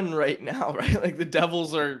 6-1 right now, right? Like the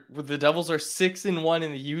Devils are 6-1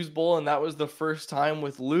 in the Hughes Bowl, and that was the first time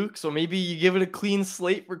with Luke. So maybe you give it a clean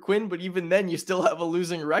slate for Quinn, but even then, you still have a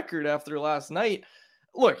losing record after last night.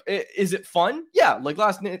 Look, is it fun? Yeah, like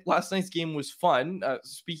last night's game was fun.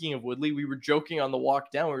 Speaking of Woodley, we were joking on the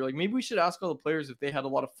walk down. We were like, maybe we should ask all the players if they had a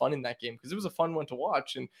lot of fun in that game, because it was a fun one to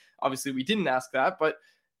watch. And obviously, we didn't ask that, but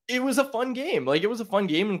it was a fun game. Like, it was a fun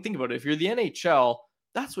game. And think about it. If you're the NHL,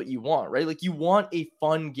 that's what you want, right? Like, you want a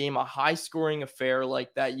fun game, a high scoring affair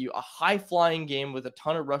like that, a high flying game with a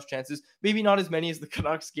ton of rush chances, maybe not as many as the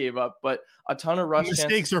Canucks gave up, but a ton of rush chances.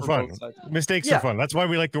 Mistakes are fun. Mistakes are fun. That's why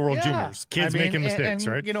we like the World Juniors. Kids making mistakes,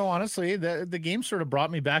 right? You know, honestly, the game sort of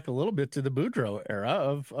brought me back a little bit to the Boudreau era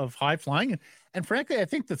of high flying. And frankly, I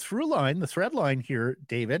think the thread line here,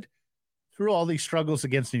 David, through all these struggles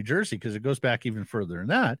against New Jersey, because it goes back even further than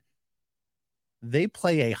that, they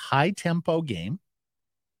play a high tempo game.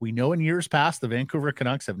 We know in years past, the Vancouver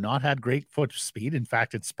Canucks have not had great foot speed. In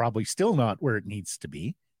fact, it's probably still not where it needs to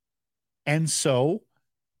be. And so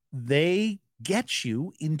they get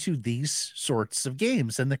you into these sorts of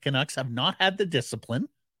games, and the Canucks have not had the discipline.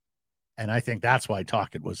 And I think that's why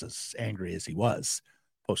Tocchet was as angry as he was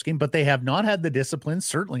post-game, but they have not had the discipline,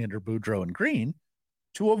 certainly under Boudreau and Green,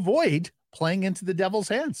 to avoid playing into the Devils'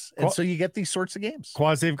 hands. And so you get these sorts of games.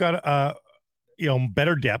 Quaz, they've got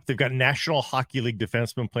better depth. They've got National Hockey League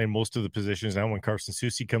defensemen playing most of the positions now. When Carson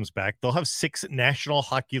Soucy comes back, they'll have 6 National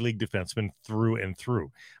Hockey League defensemen through and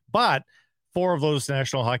through. But 4 of those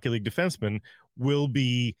National Hockey League defensemen will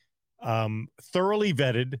be thoroughly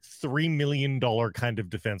vetted $3 million kind of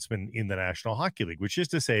defensemen in the National Hockey League, which is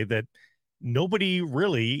to say that nobody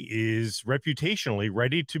really is reputationally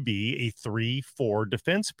ready to be a 3-4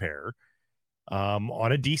 defense pair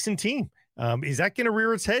on a decent team. Is that going to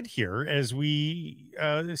rear its head here as we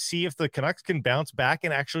see if the Canucks can bounce back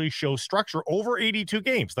and actually show structure over 82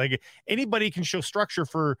 games? Like, anybody can show structure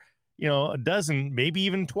for, a dozen, maybe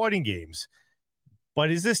even 20 games. But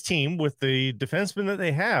is this team, with the defensemen that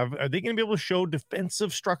they have, are they going to be able to show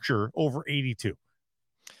defensive structure over 82?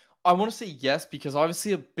 I want to say yes, because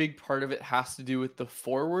obviously a big part of it has to do with the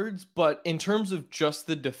forwards. But in terms of just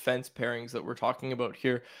the defense pairings that we're talking about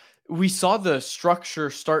here, we saw the structure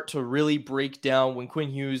start to really break down when Quinn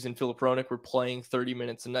Hughes and Filip Hronek were playing 30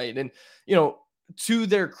 minutes a night. And, to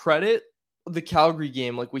their credit, the Calgary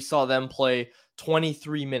game, like, we saw them play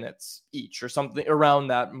 23 minutes each or something around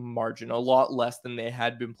that margin, a lot less than they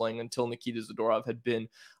had been playing until Nikita Zadorov had been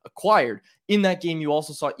acquired. In that game, you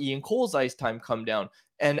also saw Ian Cole's ice time come down.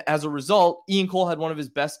 And as a result, Ian Cole had one of his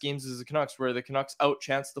best games as a Canucks, where the Canucks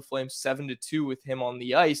outchanced the Flames 7-2 with him on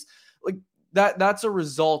the ice. Like, that's a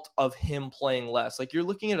result of him playing less. Like, you're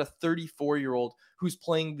looking at a 34-year-old who's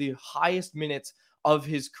playing the highest minutes of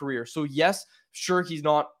his career. So yes, sure, he's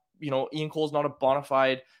not, Ian Cole's not a bona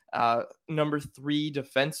fide number 3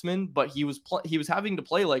 defenseman, but he was having to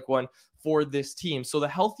play like one for this team. So the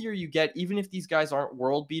healthier you get, even if these guys aren't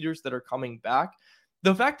world beaters that are coming back,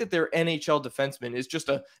 the fact that they're NHL defensemen is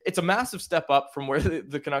it's a massive step up from where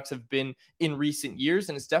the Canucks have been in recent years.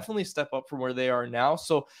 And it's definitely a step up from where they are now.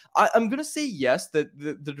 So I'm going to say yes, that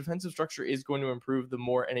the defensive structure is going to improve the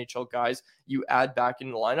more NHL guys you add back in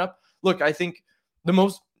the lineup. Look, I think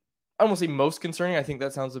I don't want to say most concerning. I think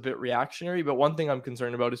that sounds a bit reactionary, but one thing I'm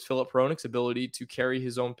concerned about is Filip Hronek's ability to carry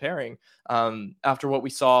his own pairing after what we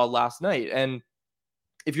saw last night. And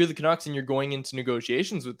if you're the Canucks and you're going into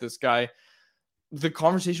negotiations with this guy, the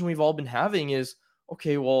conversation we've all been having is,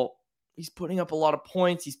 okay, well, he's putting up a lot of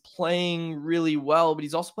points. He's playing really well, but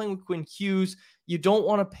he's also playing with Quinn Hughes. You don't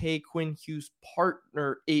want to pay Quinn Hughes'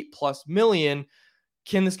 partner $8+ million.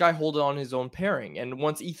 Can this guy hold on his own pairing? And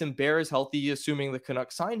once Ethan Bear is healthy, assuming the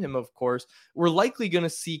Canucks sign him, of course, we're likely going to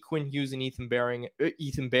see Quinn Hughes and Ethan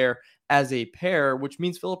Bear as a pair, which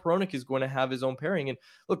means Filip Hronek is going to have his own pairing. And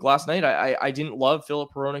look, last night, I didn't love Filip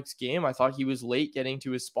Hronek's game. I thought he was late getting to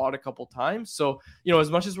his spot a couple times. So, as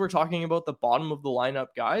much as we're talking about the bottom of the lineup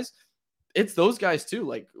guys, it's those guys too.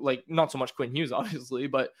 Like not so much Quinn Hughes, obviously,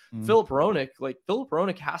 but Filip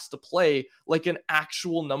Hronek has to play like an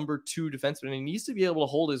actual number 2 defenseman. He needs to be able to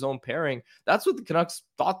hold his own pairing. That's what the Canucks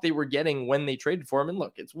thought they were getting when they traded for him. And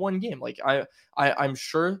look, it's one game. Like I'm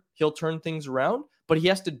sure he'll turn things around, but he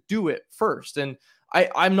has to do it first. And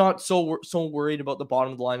I'm not so worried about the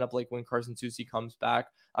bottom of the lineup. Like when Carson Soucy comes back,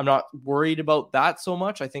 I'm not worried about that so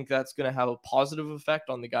much. I think that's going to have a positive effect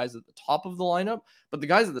on the guys at the top of the lineup, but the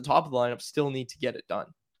guys at the top of the lineup still need to get it done.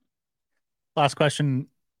 Last question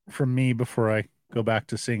from me before I go back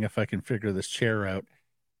to seeing if I can figure this chair out.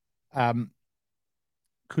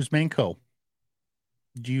 Kuzmenko,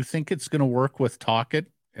 do you think it's going to work with Tocchet?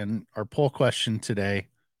 And our poll question today,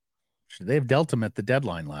 should they have dealt him at the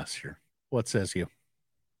deadline last year? What says you?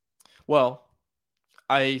 Well,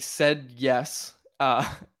 I said yes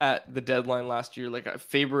at the deadline last year. Like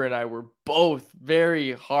Faber and I were both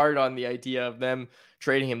very hard on the idea of them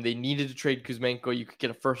trading him. They needed to trade Kuzmenko. You could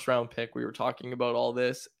get a first-round pick. We were talking about all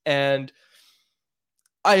this. And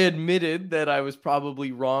I admitted that I was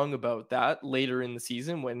probably wrong about that later in the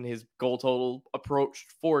season when his goal total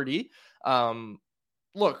approached 40.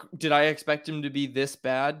 Look, did I expect him to be this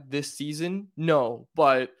bad this season? No,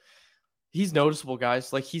 but he's noticeable,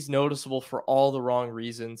 guys. Like he's noticeable for all the wrong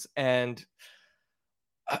reasons. And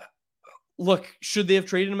look, should they have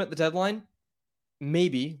traded him at the deadline?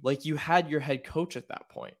 Maybe. Like you had your head coach at that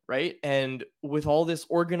point, right? And with all this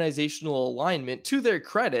organizational alignment, to their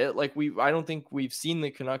credit, like I don't think we've seen the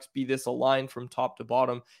Canucks be this aligned from top to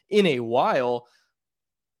bottom in a while.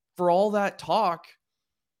 For all that talk,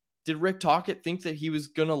 did Rick Tocchet think that he was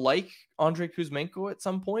going to like Andrei Kuzmenko at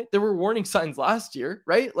some point? There were warning signs last year,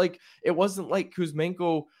 right? Like it wasn't like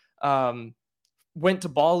Kuzmenko went to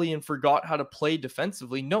Bali and forgot how to play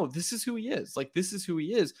defensively. No, this is who he is. Like this is who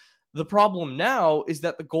he is. The problem now is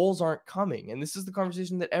that the goals aren't coming. And this is the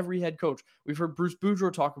conversation that every head coach, we've heard Bruce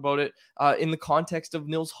Boudreau talk about it in the context of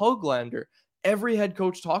Nils Höglander. Every head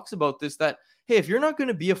coach talks about this, that, hey, if you're not going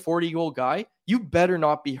to be a 40-goal guy, you better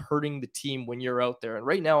not be hurting the team when you're out there. And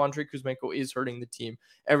right now, Andrei Kuzmenko is hurting the team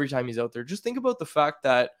every time he's out there. Just think about the fact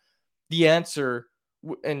that the answer,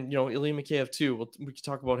 and, Ilya Mikheyev too, we could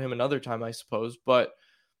talk about him another time, I suppose, but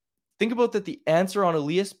think about that the answer on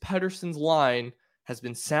Elias Pettersson's line has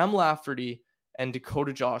been Sam Lafferty and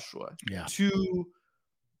Dakota Joshua. Yeah. 2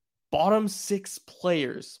 bottom 6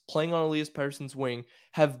 players playing on Elias Pettersson's wing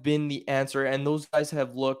have been the answer, and those guys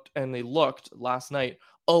have looked last night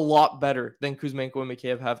a lot better than Kuzmenko and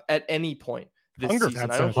Mikheyev have at any point this season.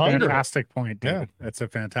 That's a fantastic point, David. Yeah. That's a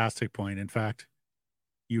fantastic point. In fact,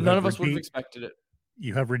 none of us would have expected it.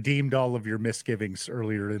 You have redeemed all of your misgivings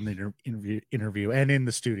earlier in the interview and in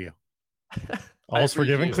the studio. All's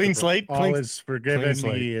forgiven. Clean slate. All is forgiven.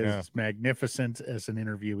 He is magnificent as an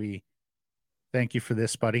interviewee. Thank you for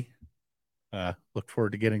this, buddy. Look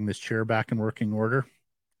forward to getting this chair back in working order.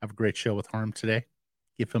 Have a great show with Harm today.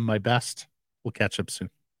 Give him my best. We'll catch up soon.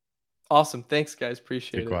 Awesome. Thanks, guys.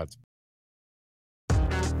 Appreciate it. Quads.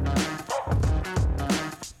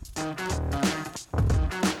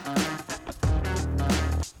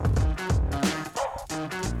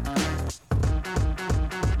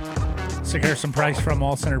 Harrison Price from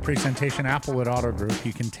All Center Presentation, Applewood Auto Group.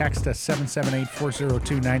 You can text us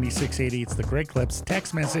 778-402-9680. It's the Great Clips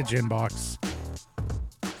text message inbox.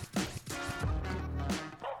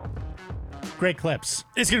 Great Clips.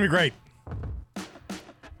 It's going to be great.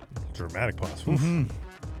 Dramatic pause. Mm-hmm.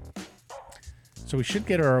 So we should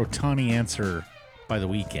get our Ohtani answer by the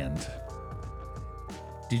weekend.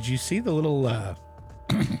 Did you see the little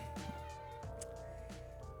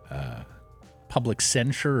public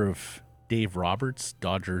censure of Dave Roberts,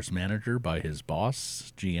 Dodgers manager, by his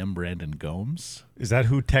boss, GM Brandon Gomes? Is that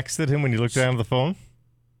who texted him when he looked down at the phone?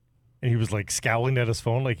 And he was like scowling at his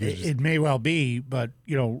phone? Like it may well be, but,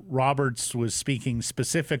 Roberts was speaking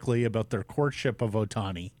specifically about their courtship of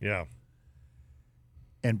Ohtani. Yeah.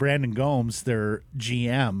 And Brandon Gomes, their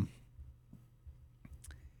GM,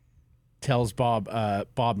 tells Bob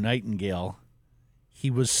Nightingale he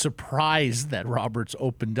was surprised that Roberts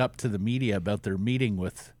opened up to the media about their meeting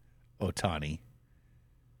with Ohtani.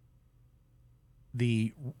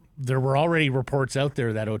 There were already reports out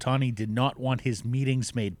there that Ohtani did not want his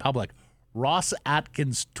meetings made public. Ross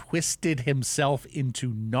Atkins twisted himself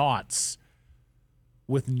into knots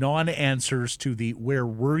with non-answers to the "Where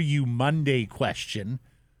were you Monday?" question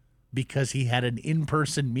because he had an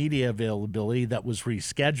in-person media availability that was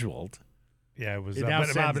rescheduled. Yeah, it was. You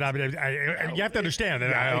have to understand.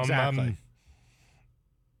 Exactly.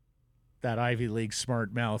 That Ivy League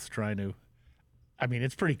smart mouth trying to... I mean,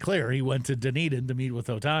 it's pretty clear he went to Dunedin to meet with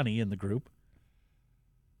Ohtani in the group.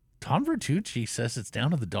 Tom Vertucci says it's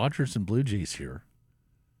down to the Dodgers and Blue Jays here.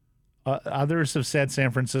 Others have said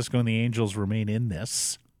San Francisco and the Angels remain in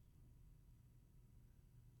this.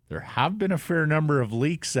 There have been a fair number of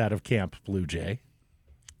leaks out of Camp Blue Jay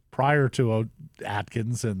prior to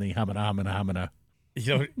Atkins and the hamana.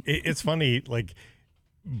 You know, it's funny, like,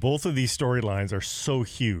 both of these storylines are so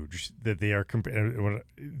huge that they are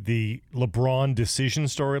the LeBron decision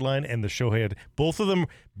storyline and the Shohei. Both of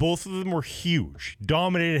them were huge,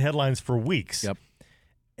 dominated headlines for weeks. Yep.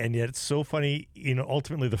 And yet it's so funny, you know,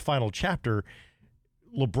 ultimately the final chapter,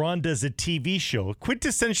 LeBron does a TV show,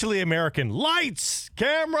 quintessentially American, lights,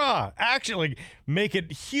 camera, action, like make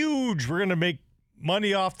it huge. We're going to make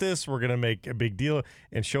money off this. We're going to make a big deal.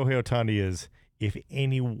 And Shohei Ohtani is, if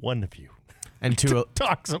any one of you and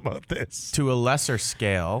talks about this. To a lesser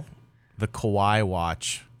scale, the Kawhi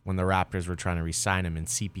watch when the Raptors were trying to re-sign him and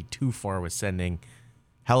CP24 was sending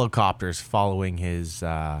helicopters following his,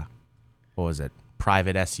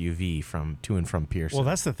 private SUV to and from Pearson. Well,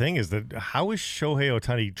 that's the thing is that how is Shohei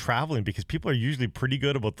Ohtani traveling? Because people are usually pretty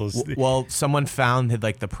good about those. Well, someone found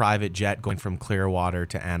like the private jet going from Clearwater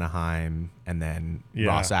to Anaheim, and then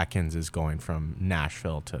Ross Atkins is going from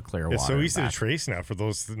Nashville to Clearwater. It's so easy to trace now for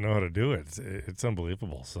those that know how to do it. It's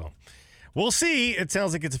unbelievable. So we'll see. It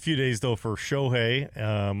sounds like it's a few days though for Shohei,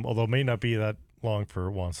 although it may not be that long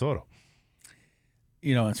for Juan Soto.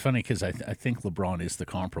 You know, it's funny because I think LeBron is the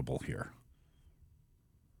comparable here.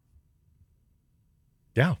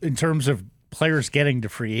 Yeah. In terms of players getting to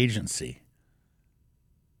free agency.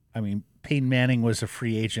 I mean, Peyton Manning was a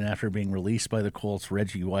free agent after being released by the Colts.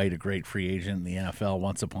 Reggie White, a great free agent in the NFL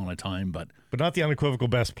once upon a time, but not the unequivocal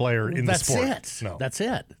best player in the sport. That's it. No. That's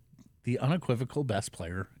it. The unequivocal best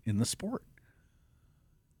player in the sport.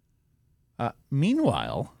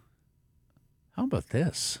 Meanwhile, how about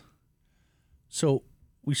this? So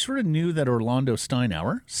we sort of knew that Orlando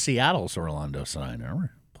Steinauer, Seattle's Orlando Steinauer,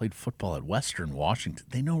 played football at Western Washington.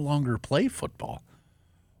 They no longer play football.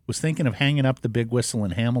 Was thinking of hanging up the big whistle in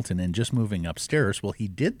Hamilton and just moving upstairs. Well, he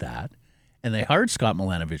did that, and they hired Scott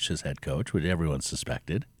Milanovich as head coach, which everyone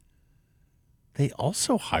suspected. They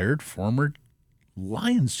also hired former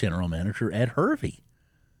Lions general manager Ed Hervey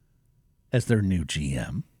as their new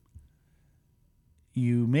GM.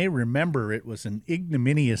 You may remember it was an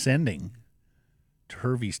ignominious ending to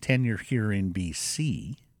Hervey's tenure here in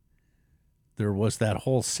BC. There was that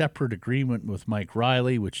whole separate agreement with Mike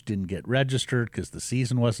Riley, which didn't get registered because the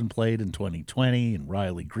season wasn't played in 2020, and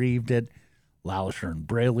Riley grieved it. Lallisher and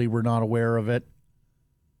Braley were not aware of it.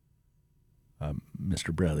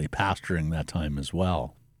 Mr. Braley pastoring that time as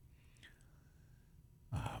well.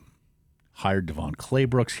 Hired Devon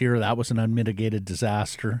Claybrooks here. That was an unmitigated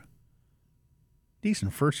disaster.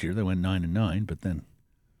 Decent first year. They went 9-9, but then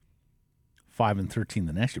 5-13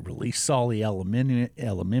 the next year. Released Solly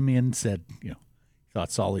Elimimian, said,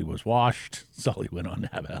 thought Solly was washed. Solly went on to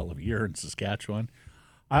have a hell of a year in Saskatchewan.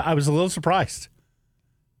 I was a little surprised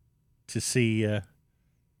to see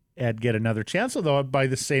Ed get another chance, although by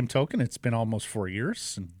the same token, it's been almost 4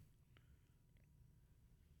 years. And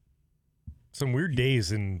some weird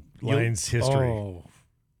days in Lions history. Oh,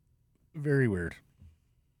 very weird.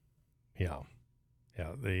 Yeah.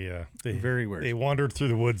 Yeah, they very weird. They wandered through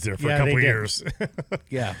the woods there for a couple of years.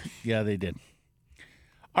 Yeah, they did.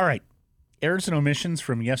 All right. Errors and omissions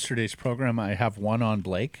from yesterday's program. I have one on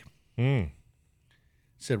Blake.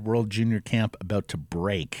 Said World Junior Camp about to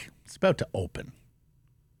break. It's about to open.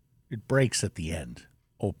 It breaks at the end.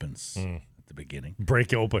 Opens at the beginning.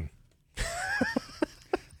 Break open.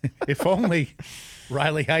 If only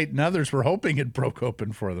Riley Height and others were hoping it broke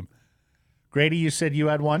open for them. Grady, you said you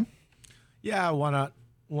had one? Yeah, one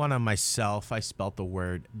on myself. I spelt the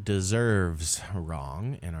word deserves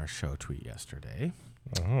wrong in our show tweet yesterday.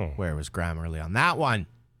 Oh. Where was Grammarly on that one?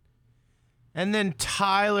 And then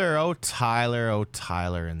Tyler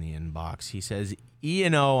in the inbox. He says,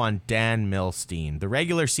 E&O on Dan Milstein. The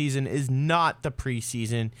regular season is not the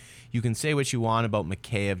preseason. You can say what you want about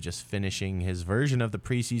Mikheyev just finishing his version of the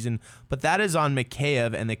preseason, but that is on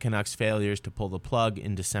Mikheyev and the Canucks' failures to pull the plug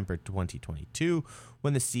in December 2022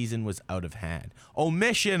 when the season was out of hand.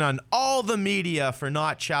 Omission on all the media for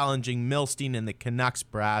not challenging Milstein and the Canucks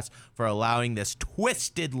brass for allowing this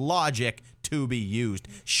twisted logic to be used.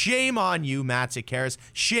 Shame on you, Matt Sakaris.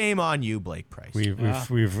 Shame on you, Blake Price. We've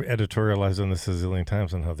editorialized on this a zillion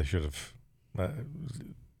times on how they should have.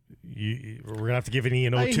 We're gonna have to give an E&O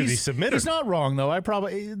to the submitter. He's not wrong though.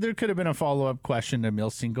 There could have been a follow-up question to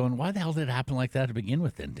Milstein going, "Why the hell did it happen like that to begin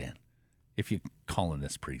with, then, Dan? If you calling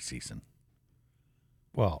this preseason."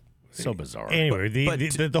 Well, so bizarre. Anyway,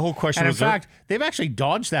 the whole question and was... in fact, they've actually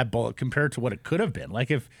dodged that bullet compared to what it could have been.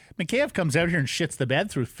 Like if Mikheyev comes out here and shits the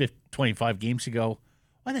bed through 25 games, you go,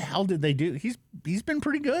 why the hell did they do? He's been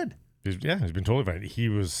pretty good. He's been totally fine. He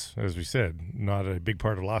was, as we said, not a big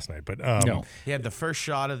part of last night. But no. He had the first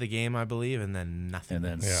shot of the game, I believe, and then nothing. And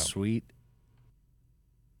then sweet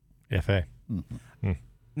FA. Mm-hmm.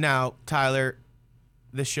 Now, Tyler,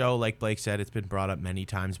 the show, like Blake said, it's been brought up many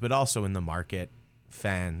times, but also in the market.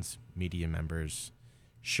 Fans, media members,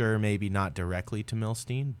 sure, maybe not directly to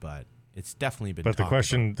Milstein, but it's definitely been. But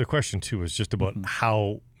the question too was just about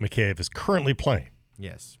how Mikheyev is currently playing.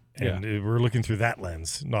 Yes, and we're looking through that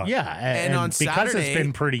lens. Not and on because Saturday, it's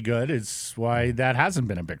been pretty good. It's why that hasn't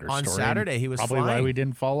been a bigger story. On Saturday, he was probably flying. Why we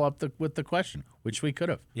didn't follow up with the question, which we could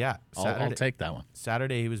have. Yeah, I'll take that one.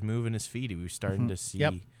 Saturday, he was moving his feet. He was starting to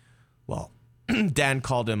see. Well. Dan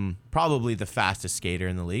called him probably the fastest skater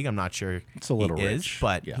in the league. I'm not sure it's a little rich,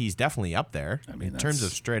 but he's definitely up there in terms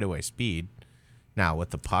of straightaway speed. Now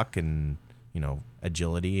with the puck and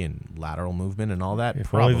agility and lateral movement and all that.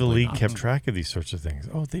 If only the league kept track of these sorts of things.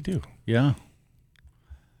 Oh, they do. Yeah.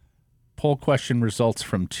 Poll question results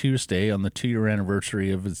from Tuesday on the 2-year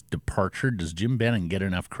anniversary of his departure. Does Jim Benning get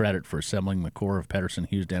enough credit for assembling the core of Pettersson,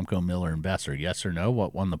 Hughes, Demko, Miller, and Besser? Yes or no?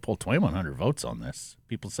 What won the poll? 2,100 votes on this.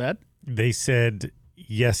 People said. They said,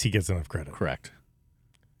 yes, he gets enough credit. Correct.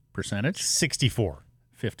 Percentage? 64.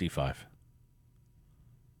 55.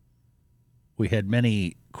 We had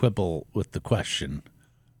many quibble with the question.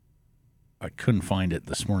 I couldn't find it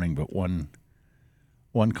this morning, but one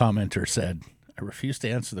commenter said, I refuse to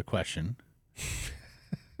answer the question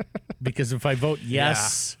because if I vote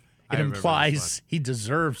yes, it implies he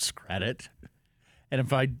deserves credit. And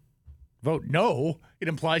if I vote no, it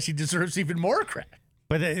implies he deserves even more credit.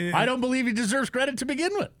 But I don't believe he deserves credit to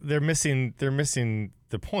begin with. They're missing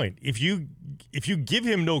the point. If you give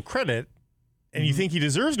him no credit and you think he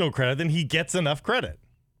deserves no credit, then he gets enough credit.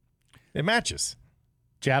 It matches.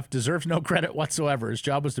 Jeff deserves no credit whatsoever. His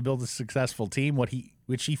job was to build a successful team,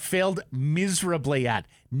 which he failed miserably at.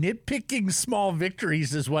 Nitpicking small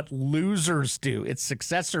victories is what losers do. It's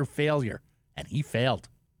success or failure, and he failed.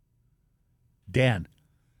 Dan,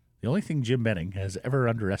 the only thing Jim Benning has ever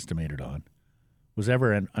underestimated on, or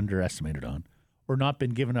not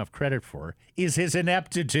been given enough credit for, is his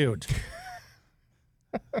ineptitude.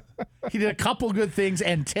 He did a couple good things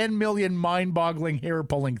and 10 million mind-boggling,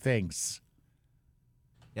 hair-pulling things.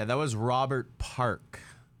 Yeah, that was Robert Park.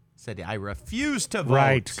 Said, I refuse to vote.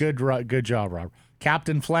 Right. Good job, Robert.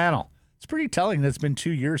 Captain Flannel. It's pretty telling that it's been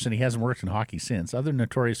 2 years and he hasn't worked in hockey since. Other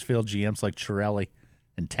notorious failed GMs like Quadrelli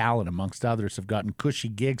and Talon, amongst others, have gotten cushy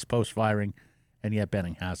gigs post-firing, and yet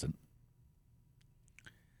Benning hasn't.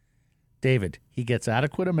 David, he gets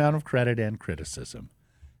adequate amount of credit and criticism.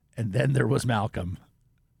 And then there was Malcolm.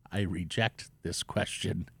 I reject this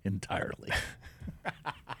question entirely.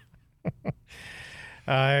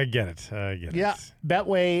 I get it. Yeah.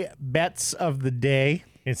 Betway bets of the day.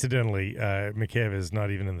 Incidentally, Mikheyev is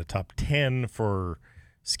not even in the top 10 for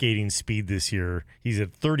skating speed this year. He's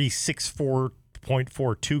at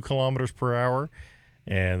 36.42 kilometers per hour.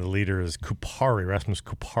 And the leader is Rasmus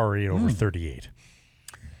Kupari at over 38.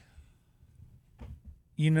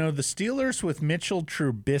 The Steelers with Mitchell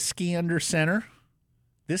Trubisky under center,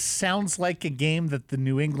 this sounds like a game that the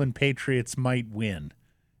New England Patriots might win.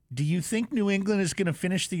 Do you think New England is going to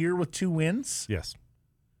finish the year with 2 wins? Yes.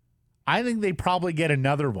 I think they probably get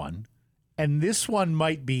another one, and this one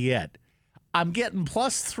might be it. I'm getting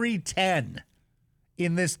plus 310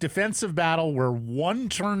 in this defensive battle where one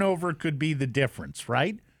turnover could be the difference,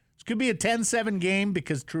 right? This could be a 10-7 game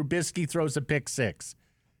because Trubisky throws a pick 6.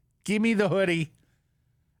 Give me the hoodie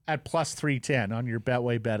at plus 310 on your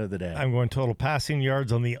Betway bet of the day. I'm going total passing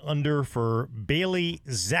yards on the under for Bailey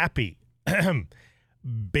Zappi.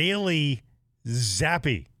 Bailey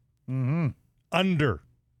Zappi. Mm-hmm. Under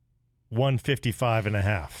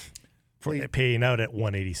 155.5. for paying out at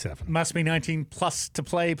 187. Must be 19 plus to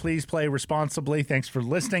play. Please play responsibly. Thanks for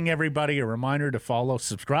listening, everybody. A reminder to follow,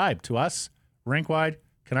 subscribe to us, Rinkwide,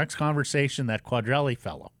 Canucks Conversation, that Quadrelli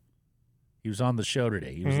fellow. He was on the show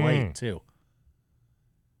today. He was late, too.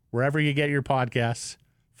 Wherever you get your podcasts,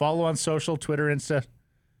 follow on social, Twitter, Insta,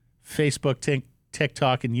 Facebook,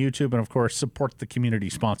 TikTok, and YouTube. And, of course, support the community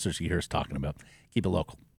sponsors you hear us talking about. Keep it local.